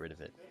there and get rid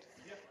of it,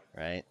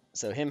 right?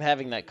 So him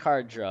having that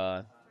card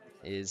draw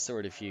is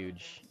sort of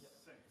huge.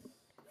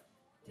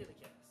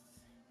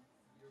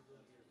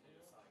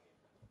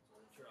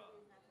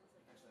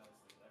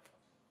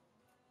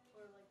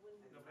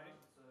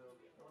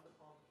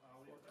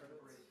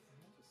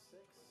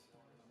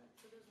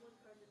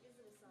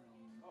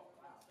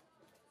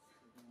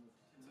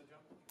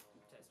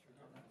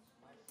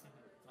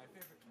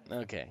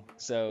 Okay,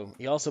 so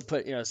he also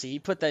put, he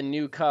put that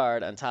new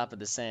card on top of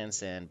the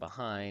Sansan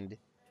behind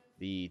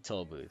the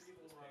toll booth.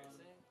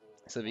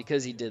 So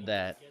because he did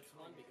that,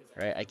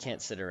 right, I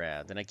can't sit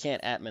around. And I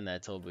can't Atman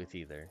that toll booth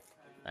either.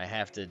 I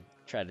have to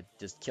try to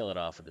just kill it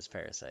off with this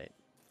Parasite.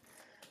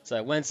 So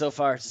I went so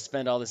far as to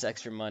spend all this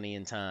extra money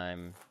and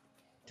time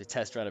to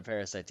test run a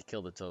Parasite to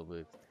kill the toll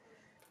booth.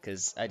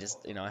 Because I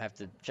just, I have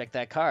to check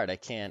that card. I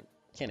can't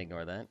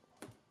ignore that.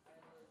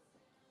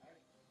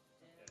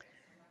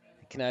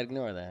 I cannot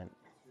ignore that.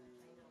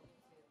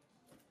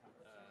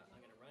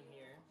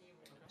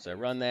 So I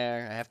run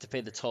there. I have to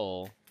pay the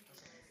toll.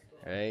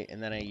 Right?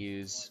 And then I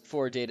use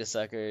 4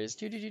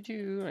 Datasuckers.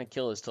 And I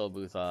kill his toll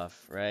booth off.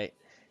 Right?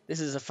 This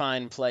is a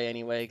fine play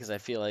anyway, because I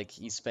feel like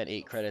he spent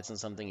 8 credits on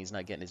something he's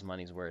not getting his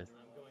money's worth.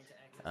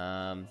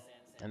 And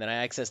then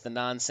I access the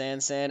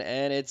non-Sansan,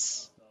 and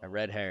it's a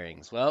red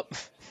herrings. Well,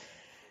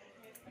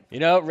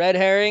 red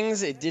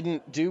herrings, it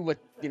didn't do what,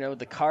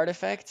 the card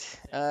effect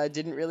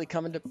didn't really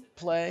come into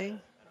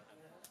play.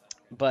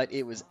 But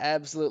it was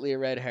absolutely a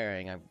red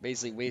herring. I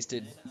basically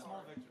wasted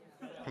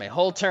my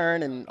whole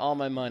turn and all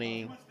my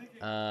money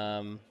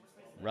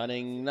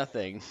running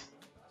nothing.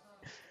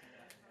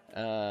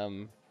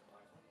 And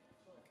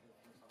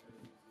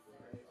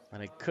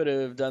I could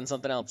have done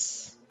something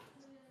else.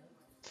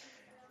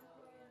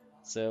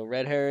 So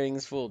red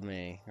herrings fooled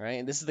me, right?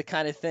 And this is the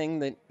kind of thing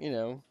that,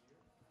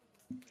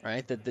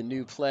 right, that the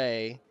new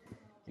play,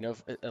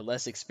 a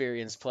less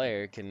experienced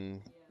player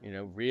can,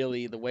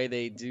 really, the way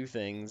they do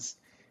things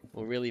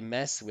will really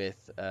mess with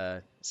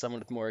someone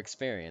with more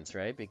experience,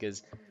 right?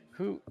 Because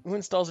who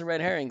installs a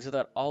red herrings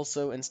without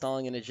also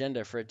installing an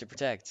agenda for it to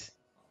protect,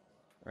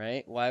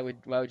 right? Why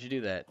would you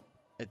do that?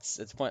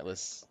 It's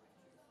pointless.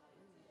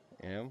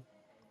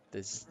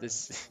 This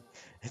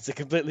it's a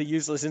completely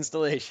useless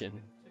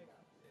installation.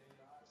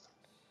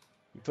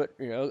 You put,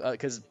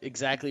 because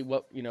exactly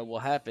what, will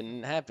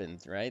happen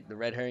happens, right? The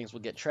red herrings will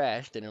get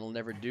trashed and it'll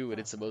never do what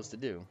it's supposed to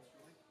do.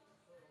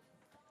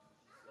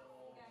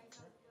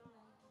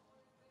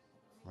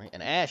 Right?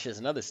 And Ash is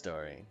another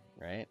story,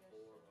 right?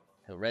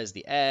 He'll res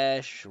the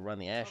Ash, he'll run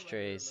the Ash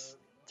trace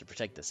to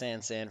protect the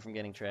Sansan from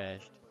getting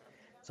trashed.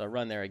 So I'll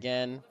run there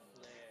again.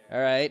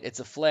 Alright, it's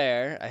a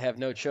flare. I have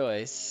no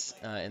choice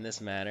in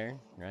this matter,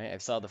 right? I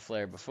saw the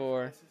flare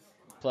before.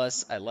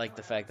 Plus, I like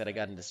the fact that I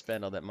got him to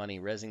spend all that money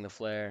resing the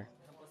flare,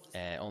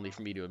 and only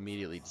for me to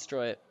immediately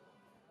destroy it.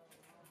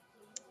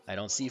 I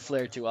don't see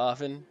flare too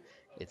often.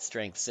 It's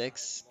strength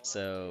 6,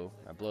 so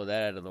I blow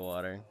that out of the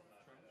water.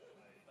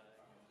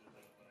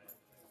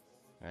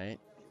 Right?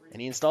 And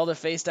he installed a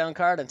face-down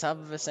card on top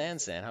of a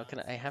Sansan. How can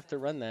I have to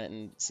run that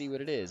and see what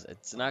it is?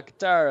 It's an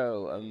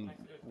Akataro.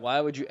 Why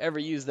would you ever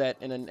use that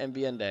in an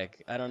NBN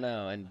deck? I don't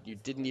know. And you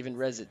didn't even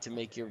res it to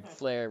make your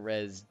flare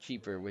res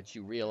cheaper, which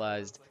you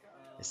realized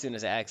as soon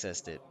as I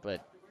accessed it.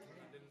 But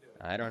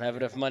I don't have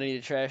enough money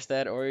to trash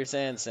that or your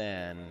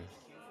Sansan.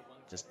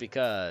 Just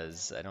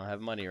because I don't have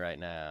money right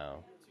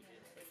now.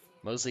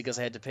 Mostly because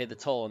I had to pay the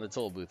toll in the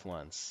toll booth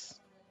once.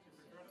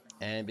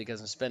 And because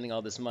I'm spending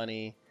all this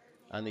money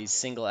on these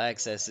single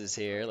accesses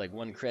here, like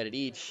 1 credit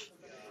each,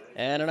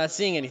 and I'm not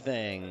seeing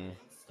anything.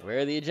 Where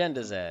are the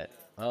agendas at?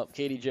 Oh,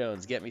 Kati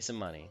Jones, get me some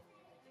money.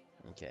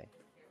 Okay.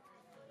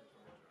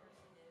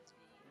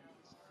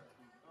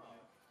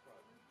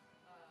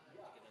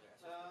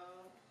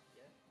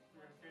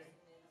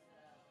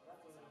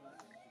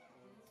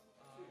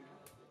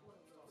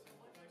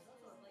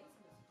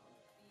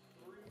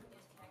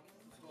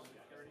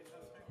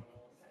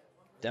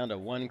 Down to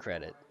 1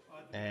 credit.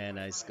 And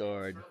I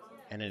scored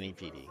an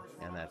NEPD,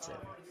 and that's it.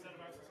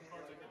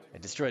 I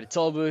destroyed a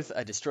toll booth.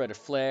 I destroyed a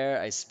flare.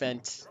 I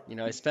spent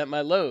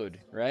my load.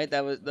 Right.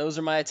 Those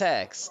are my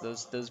attacks.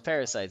 Those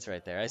parasites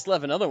right there. I still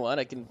have another one.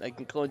 I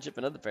can clone chip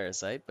another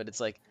parasite, but it's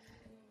like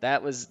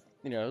that was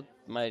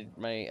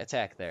my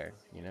attack there.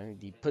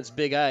 He puts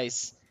big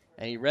ice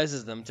and he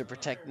reses them to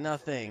protect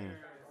nothing.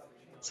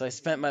 So I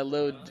spent my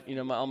load,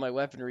 all my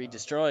weaponry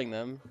destroying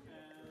them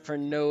for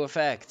no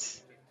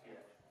effect.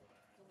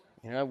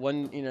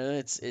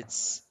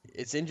 It's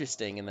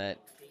interesting in that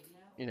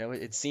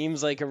it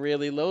seems like a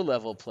really low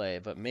level play,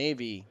 but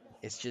maybe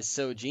it's just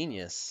so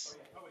genius,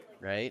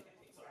 right?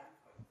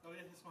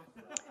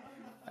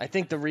 I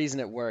think the reason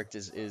it worked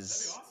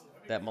is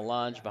that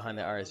melange behind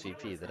the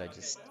RSVP that I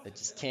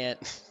just can't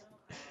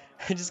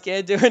I just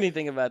can't do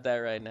anything about that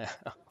right now.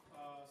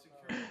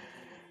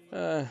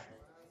 Uh,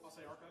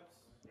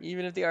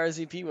 Even if the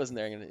RSVP wasn't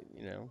there,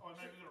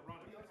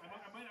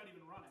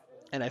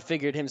 and I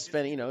figured him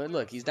spending,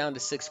 look, he's down to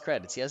 6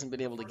 credits. He hasn't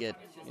been able to get,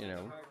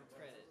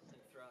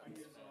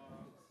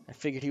 I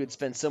figured he would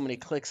spend so many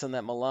clicks on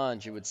that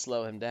melange it would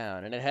slow him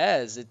down, and it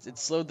has. It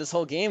slowed this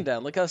whole game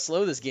down. Look how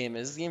slow this game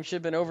is. This game should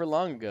have been over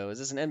long ago. Is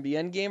this an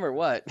NBN game or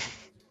what?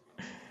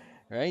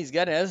 Right? He's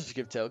got an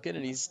AstroScript token,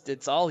 and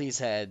it's all he's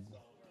had.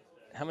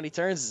 How many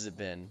turns has it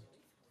been?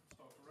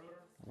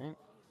 Right?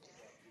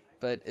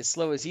 But as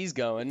slow as he's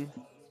going,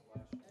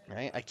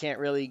 right? I can't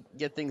really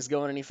get things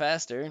going any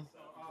faster.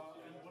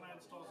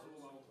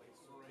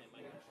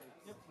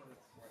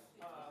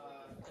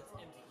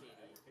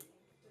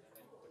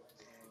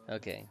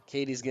 Okay,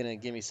 Katie's gonna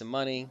give me some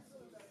money.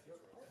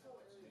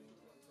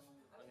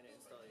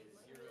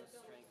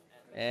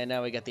 And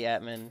now we got the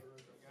Atman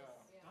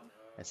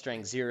at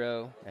strength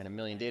 0 and a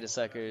million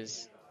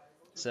Datasuckers.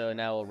 So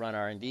now we'll run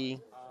R&D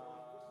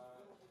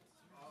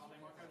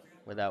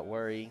without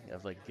worry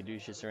of like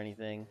Caduceus or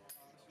anything.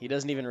 He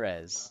doesn't even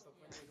res.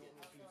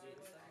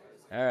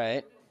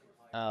 Alright.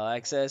 I'll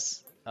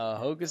access a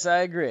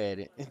Hokusai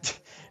Grid.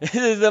 This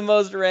is the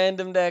most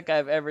random deck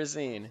I've ever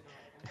seen.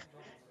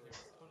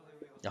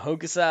 A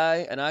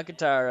Hokusai, an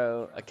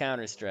Akataro, a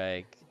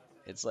Counter-Strike.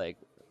 It's like,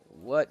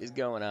 what is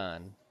going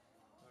on?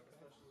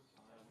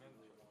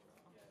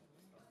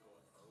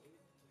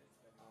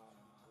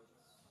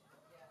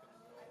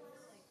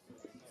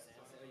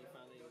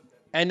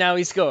 And now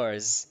he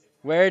scores.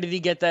 Where did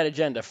he get that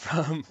agenda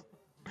from?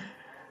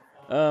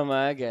 Oh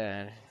my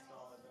god.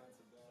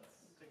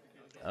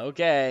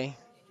 Okay.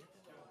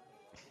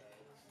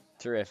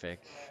 Terrific.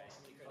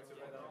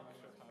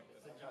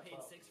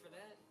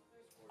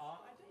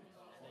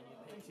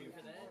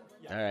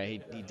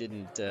 Alright, he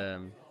didn't,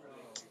 I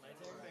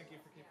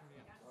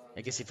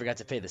guess he forgot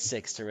to pay the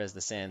 6 to res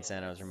the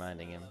Sansan, I was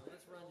reminding him.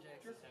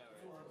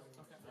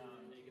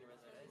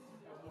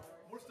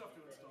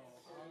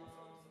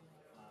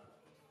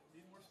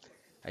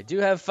 I do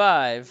have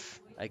 5.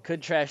 I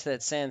could trash that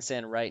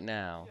Sansan right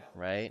now,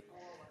 right?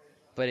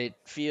 But it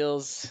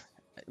feels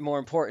more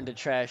important to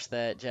trash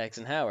that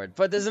Jackson Howard.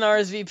 But there's an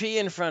RSVP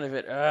in front of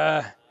it.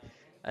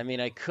 I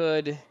mean, I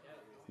could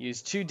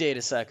use 2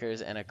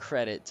 Datasuckers and a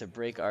credit to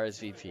break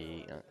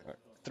RSVP.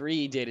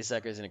 3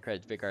 Datasuckers and a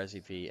credit to break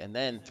RSVP, and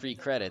then 3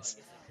 credits.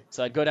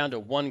 So I'd go down to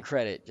 1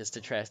 credit just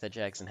to trash that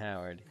Jackson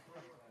Howard.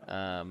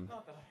 I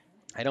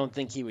don't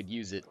think he would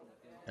use it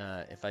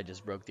if I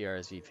just broke the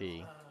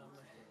RSVP.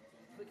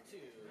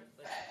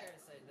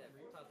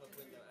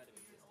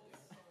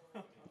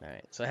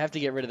 Alright, so I have to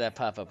get rid of that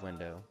pop-up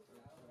window,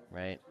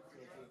 right?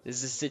 This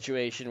is a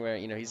situation where,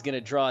 he's going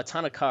to draw a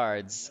ton of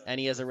cards, and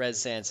he has a Res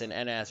Sansan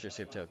and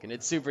AstroScript token.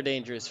 It's super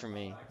dangerous for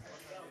me.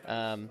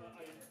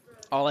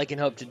 All I can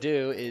hope to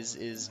do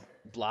is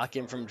block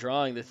him from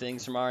drawing the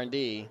things from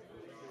R&D,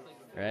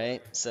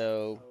 right?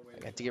 So I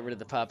got to get rid of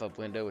the pop-up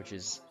window, which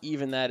is,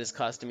 even that is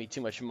costing me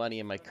too much money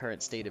in my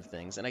current state of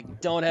things. And I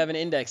don't have an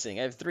indexing.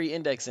 I have 3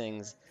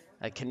 indexings.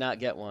 I cannot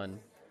get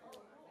one,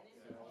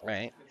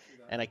 right?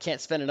 And I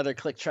can't spend another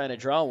click trying to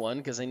draw one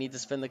because I need to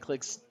spend the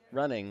clicks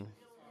running.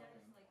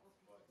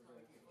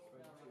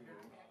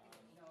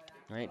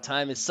 Right?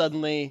 Time is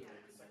suddenly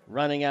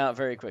running out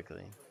very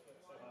quickly.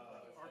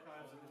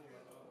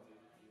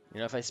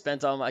 If I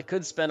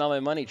could spend all my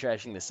money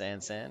trashing the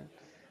Sansan.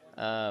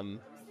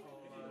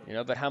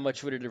 But how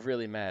much would it have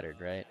really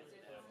mattered, right?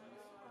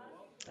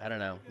 I don't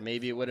know.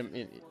 Maybe it would have.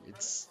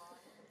 It's.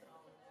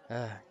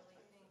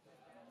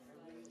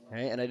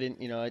 right? And I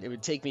didn't, it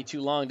would take me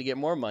too long to get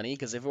more money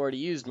because I've already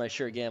used my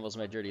sure gambles,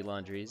 my dirty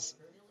laundries,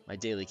 my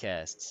daily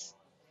casts,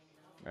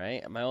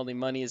 right? My only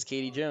money is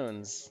Kati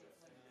Jones.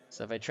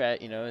 So if I try,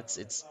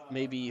 it's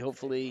maybe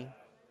hopefully,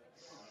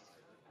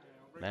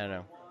 I don't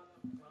know.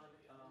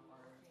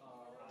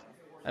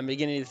 I'm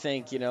beginning to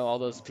think, all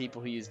those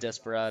people who use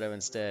Desperado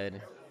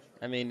instead.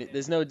 I mean,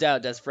 there's no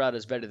doubt Desperado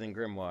is better than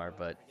Grimoire,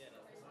 but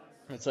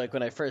it's like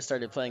when I first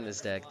started playing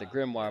this deck, the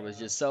Grimoire was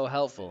just so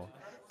helpful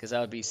because I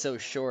would be so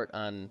short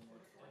on,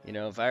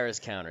 virus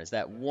counters.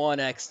 That one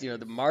X, the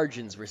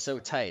margins were so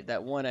tight.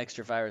 That one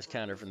extra virus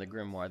counter from the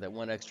Grimoire, that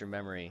one extra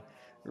memory,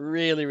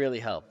 really, really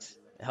helped.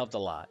 It helped a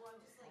lot,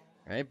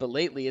 right? But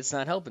lately, it's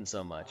not helping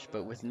so much.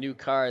 But with new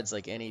cards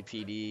like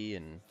NEPD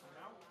and,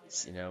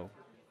 you know,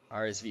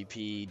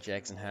 RSVP,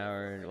 Jackson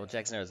Howard. Well,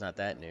 Jackson Howard's not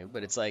that new,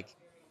 but it's like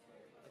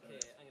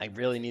I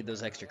really need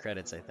those extra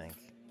credits, I think.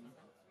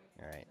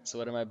 All right. So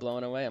what am I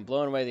blowing away? I'm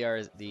blowing away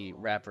the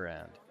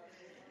wraparound.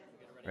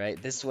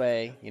 Right. This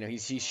way,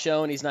 he's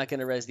shown he's not going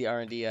to res the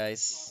R&D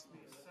ice.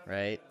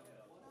 Right.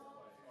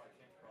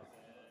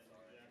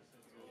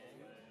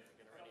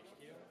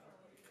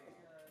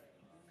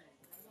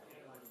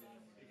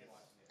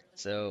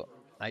 So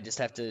I just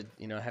have to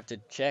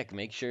check,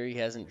 make sure he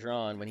hasn't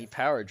drawn when he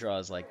power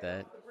draws like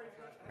that.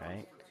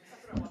 Right.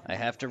 I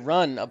have to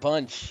run a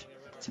bunch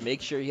to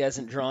make sure he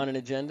hasn't drawn an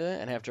agenda,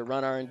 and have to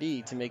run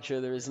R&D to make sure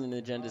there isn't an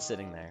agenda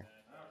sitting there.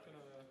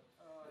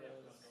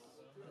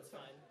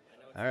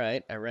 All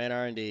right, I ran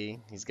R&D.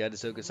 He's got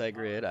his Hokusai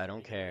grid. I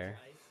don't care.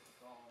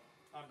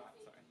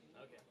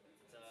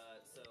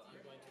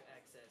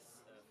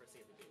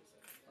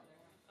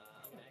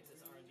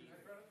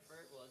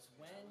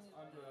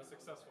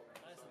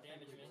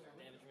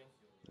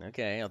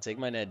 Okay, I'll take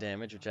my net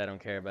damage, which I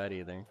don't care about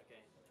either.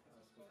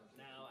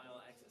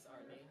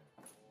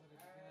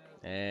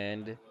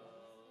 And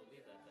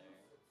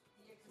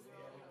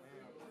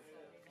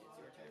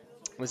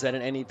was that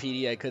an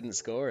NEPD I couldn't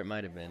score? It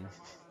might have been.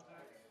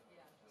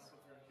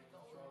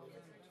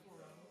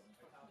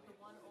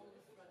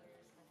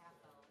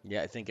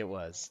 Yeah, I think it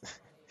was.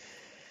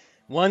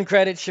 One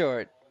credit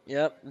short.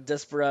 Yep,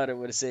 Desperado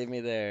would have saved me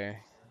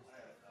there.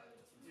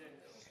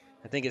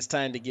 I think it's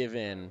time to give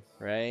in,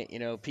 right?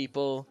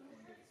 People,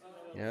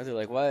 they're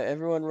like, why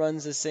everyone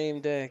runs the same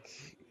deck?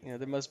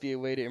 There must be a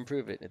way to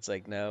improve it. It's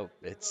like, no,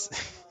 it's.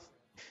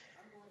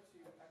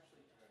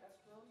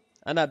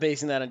 I'm not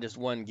basing that on just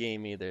one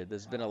game either.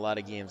 There's been a lot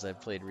of games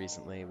I've played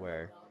recently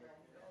where,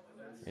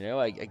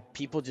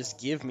 people just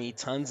give me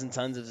tons and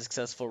tons of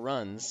successful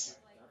runs,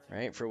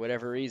 right? For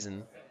whatever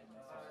reason.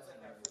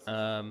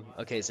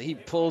 Okay, so he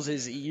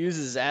uses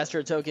his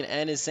Astro token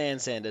and his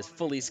Sand to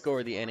fully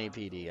score the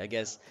NAPD. I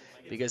guess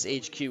because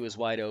HQ was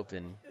wide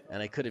open,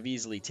 and I could have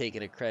easily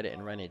taken a credit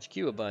and run HQ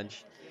a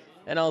bunch.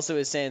 And also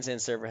his Sand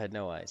server had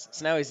no ice.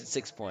 So now he's at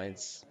 6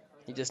 points.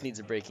 He just needs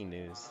a breaking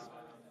news,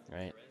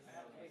 right?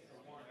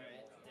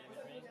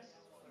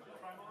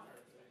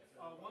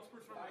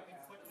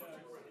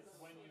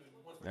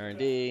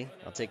 R&D.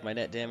 I'll take my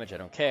net damage. I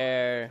don't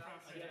care.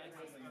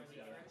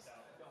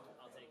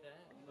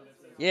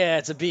 Yeah,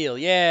 it's a Beal.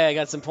 Yeah, I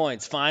got some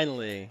points.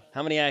 Finally.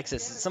 How many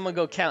accesses? Someone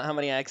go count how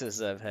many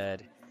accesses I've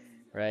had.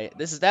 Right?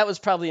 That was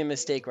probably a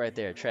mistake right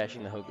there,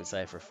 trashing the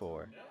Hokusai for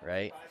 4.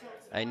 Right?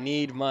 I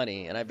need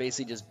money, and I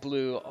basically just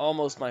blew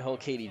almost my whole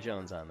Kati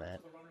Jones on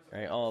that.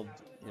 Right?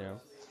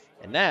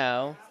 And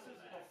now,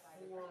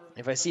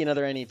 if I see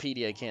another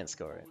NEPD, I can't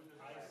score it.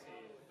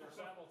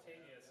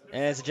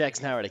 And it's a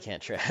Jackson Howard I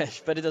can't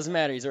trash, but it doesn't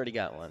matter. He's already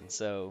got one,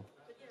 so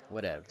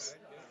whatevs.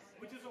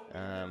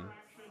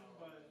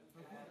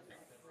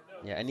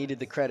 Yeah, I needed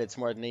the credits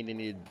more than I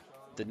needed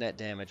the net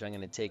damage I'm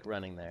going to take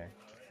running there.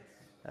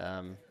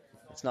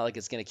 It's not like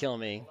it's going to kill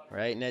me,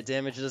 right? Net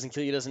damage doesn't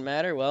kill you, doesn't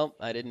matter. Well,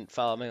 I didn't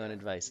follow my own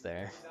advice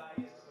there.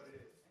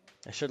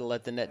 I should have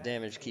let the net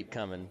damage keep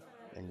coming,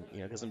 and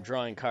because I'm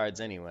drawing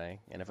cards anyway.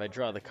 And if I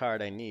draw the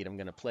card I need, I'm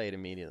going to play it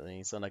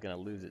immediately, so I'm not going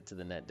to lose it to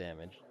the net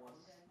damage.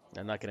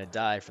 I'm not going to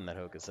die from that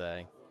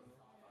Hokusai.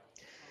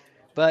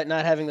 But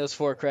not having those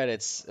 4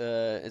 credits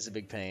is a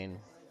big pain.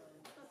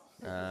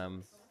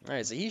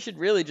 Alright, so he should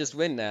really just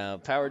win now.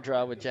 Power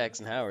draw with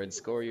Jackson Howard.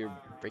 Score your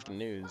breaking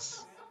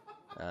news.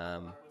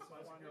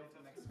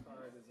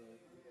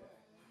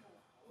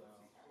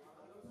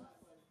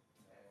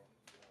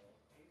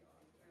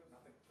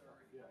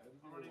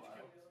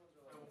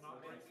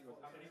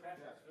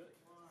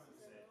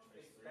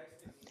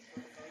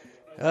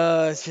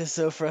 It's just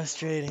so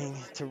frustrating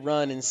to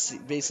run and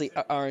basically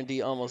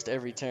R&D almost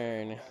every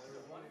turn.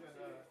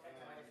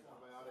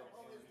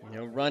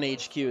 Run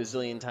HQ a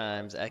zillion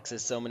times,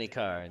 access so many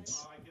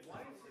cards,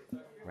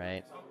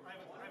 right?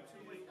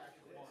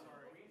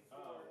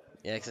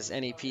 You access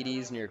any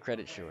PDs and you're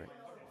credit short.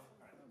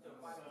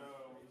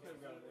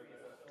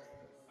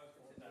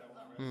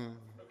 Hmm.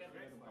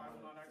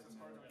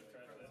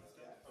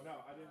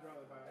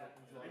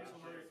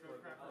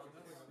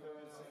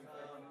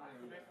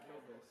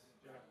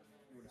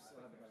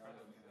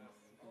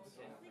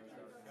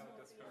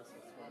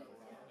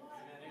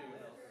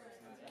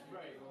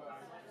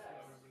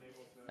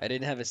 I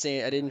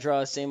didn't draw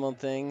a same old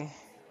thing.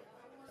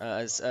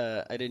 I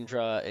didn't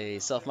draw a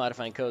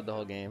self-modifying code the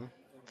whole game.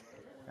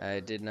 I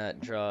did not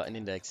draw an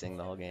indexing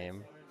the whole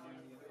game.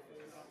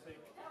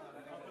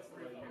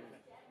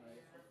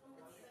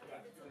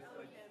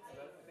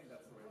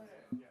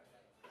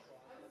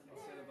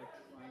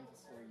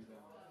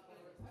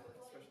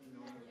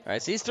 All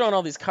right, so he's throwing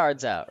all these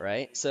cards out,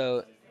 right?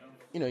 So,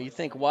 you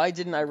think, why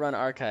didn't I run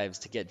archives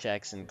to get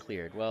Jackson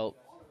cleared? Well,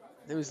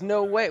 there was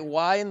no way.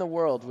 Why in the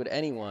world would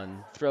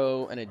anyone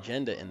throw an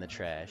agenda in the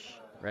trash,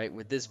 right,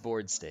 with this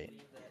board state?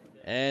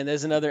 And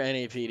there's another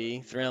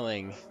NAPD.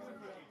 Thrilling.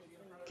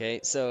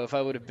 Okay, so if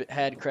I would have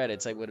had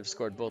credits, I would have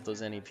scored both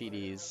those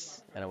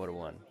NAPDs, and I would have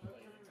won.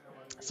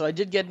 So I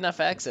did get enough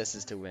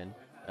accesses to win.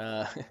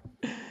 I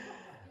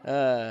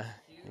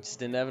just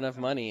didn't have enough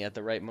money at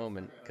the right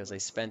moment because I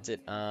spent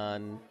it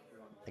on,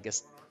 I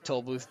guess,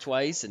 Toll Booth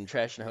twice and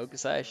Trash and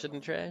Hokusai I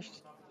shouldn't have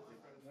trashed.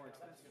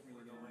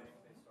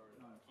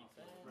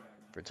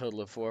 For a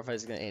total of 4 if I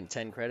was going to aim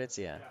 10 credits,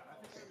 yeah.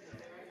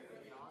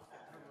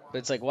 But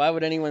it's like, why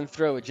would anyone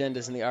throw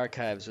agendas in the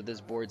archives with this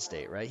board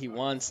state, right? He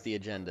wants the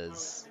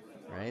agendas,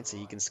 right? So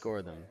he can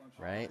score them,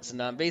 right? So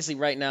now,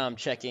 basically, right now I'm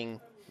checking,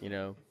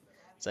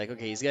 it's like,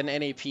 okay, he's got an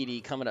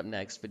NAPD coming up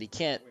next, but he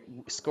can't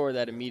score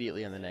that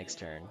immediately on the next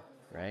turn,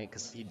 right?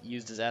 Because he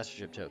used his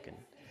AstroScript token.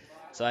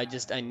 So I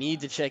need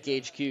to check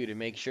HQ to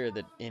make sure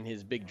that in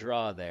his big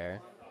draw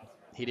there,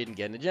 he didn't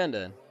get an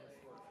agenda.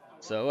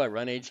 So I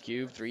run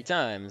HQ 3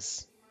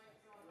 times,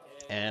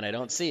 and I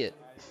don't see it.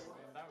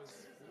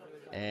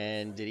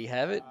 And did he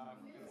have it?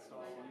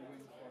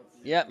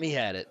 Yep, he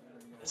had it.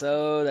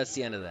 So that's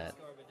the end of that.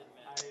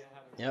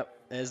 Yep,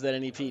 there's that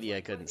NEPD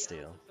I couldn't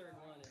steal.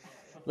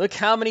 Look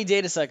how many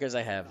Datasuckers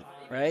I have,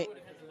 right?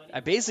 I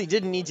basically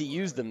didn't need to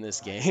use them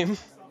this game.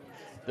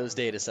 Those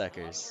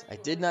Datasuckers. I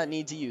did not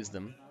need to use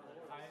them,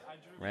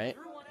 right?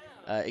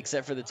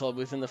 Except for the Toll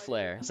Booth and the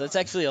Flare. So that's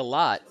actually a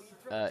lot,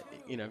 if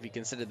you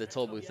consider the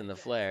Toll Booth and the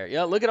Flare.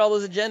 Yeah, look at all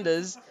those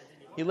agendas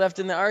he left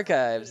in the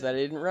archives that I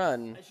didn't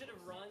run.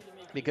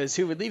 Because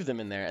who would leave them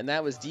in there? And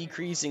that was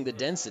decreasing the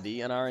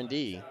density on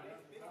R&D,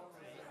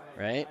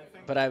 right?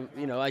 But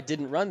I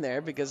didn't run there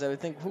because I would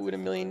think, who in a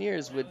million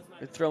years would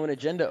throw an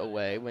agenda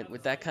away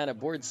with that kind of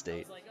board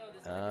state?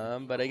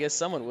 But I guess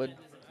someone would.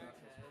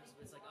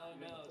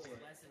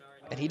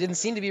 And he didn't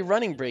seem to be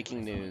running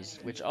breaking news,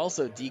 which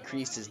also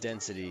decreased his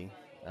density.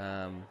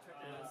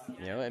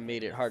 It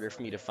made it harder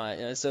for me to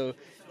find. So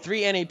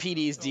 3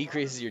 NAPDs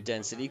decreases your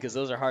density because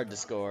those are hard to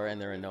score and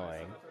they're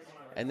annoying.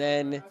 And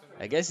then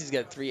I guess he's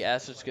got 3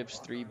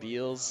 AstroScripts, 3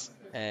 Beals,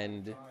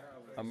 and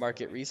a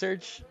market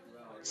research.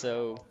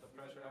 So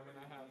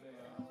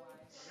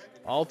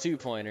all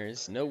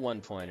 2-pointers, no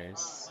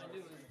 1-pointers.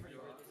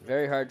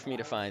 Very hard for me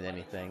to find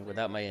anything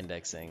without my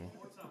indexing.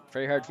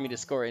 Very hard for me to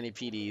score any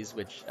PDs,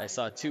 which I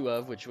saw 2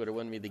 of, which would have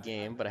won me the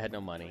game, but I had no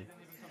money.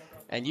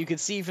 And you could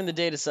see from the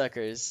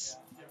Datasuckers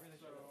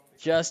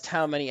just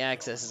how many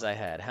accesses I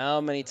had,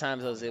 how many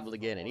times I was able to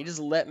get in. He just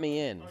let me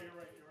in,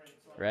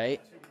 right?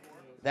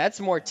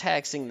 That's more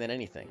taxing than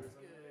anything,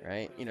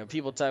 right?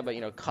 People talk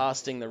about,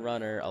 costing the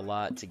runner a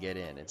lot to get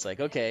in. It's like,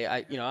 okay,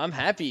 I'm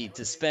happy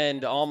to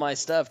spend all my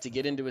stuff to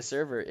get into a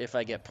server if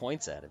I get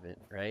points out of it,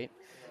 right?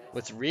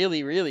 What's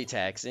really, really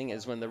taxing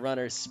is when the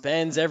runner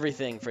spends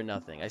everything for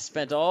nothing. I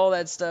spent all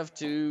that stuff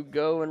to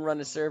go and run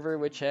a server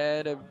which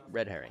had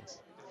red herrings.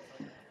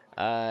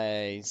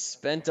 I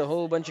spent a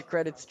whole bunch of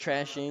credits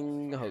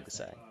trashing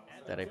Hokusai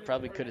that I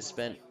probably could have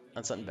spent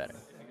on something better.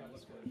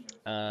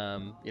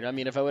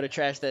 If I would have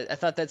trashed that, I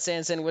thought that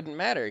Sansan wouldn't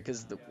matter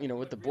because,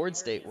 what the board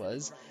state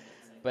was.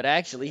 But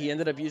actually, he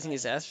ended up using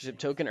his AstroScript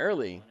token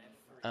early.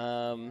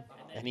 And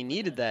he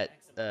needed that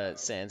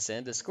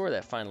Sansan to score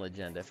that final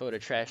agenda. If I would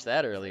have trashed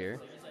that earlier,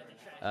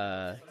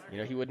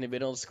 he wouldn't have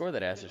been able to score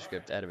that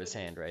AstroScript out of his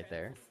hand right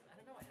there.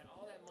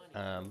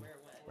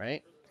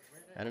 Right?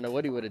 I don't know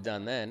what he would have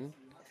done then.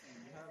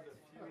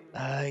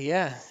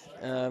 Yeah.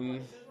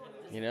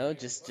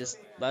 Just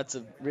lots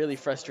of really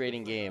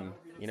frustrating game.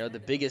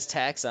 The biggest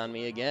tax on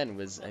me again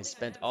was I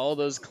spent all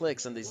those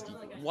clicks on these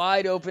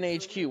wide open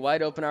HQ,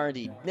 wide open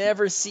R&D.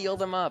 Never sealed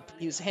them up.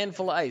 He was a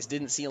handful of ice,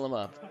 didn't seal them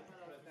up,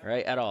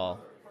 right, at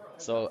all.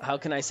 So how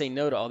can I say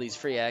no to all these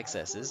free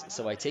accesses?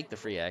 So I take the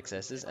free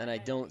accesses and I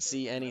don't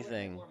see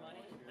anything,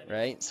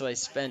 right? So I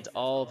spent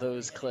all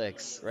those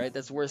clicks, right?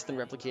 That's worse than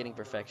replicating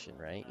perfection,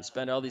 right? You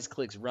spend all these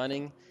clicks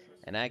running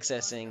and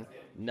accessing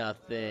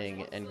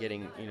nothing and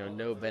getting,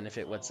 no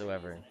benefit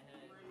whatsoever,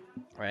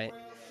 right?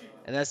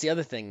 And that's the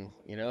other thing,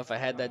 if I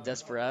had that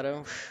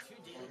Desperado,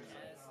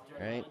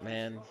 right,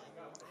 man,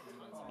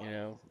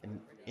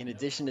 in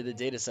addition to the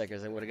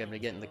Datasuckers, I would have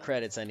been getting the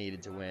credits I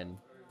needed to win,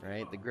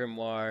 right? The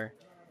Grimoire,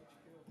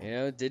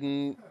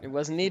 it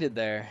wasn't needed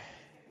there.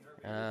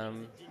 I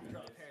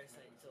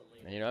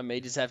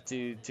may just have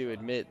to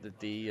admit that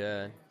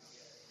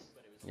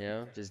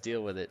just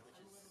deal with it.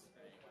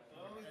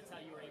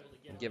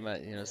 And give my,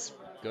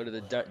 go to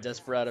the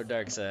Desperado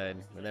dark side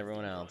with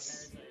everyone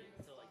else.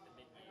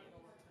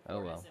 Oh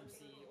well.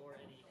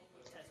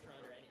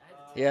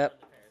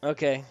 Yep.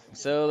 Okay,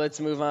 so let's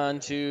move on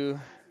to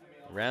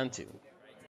Round two.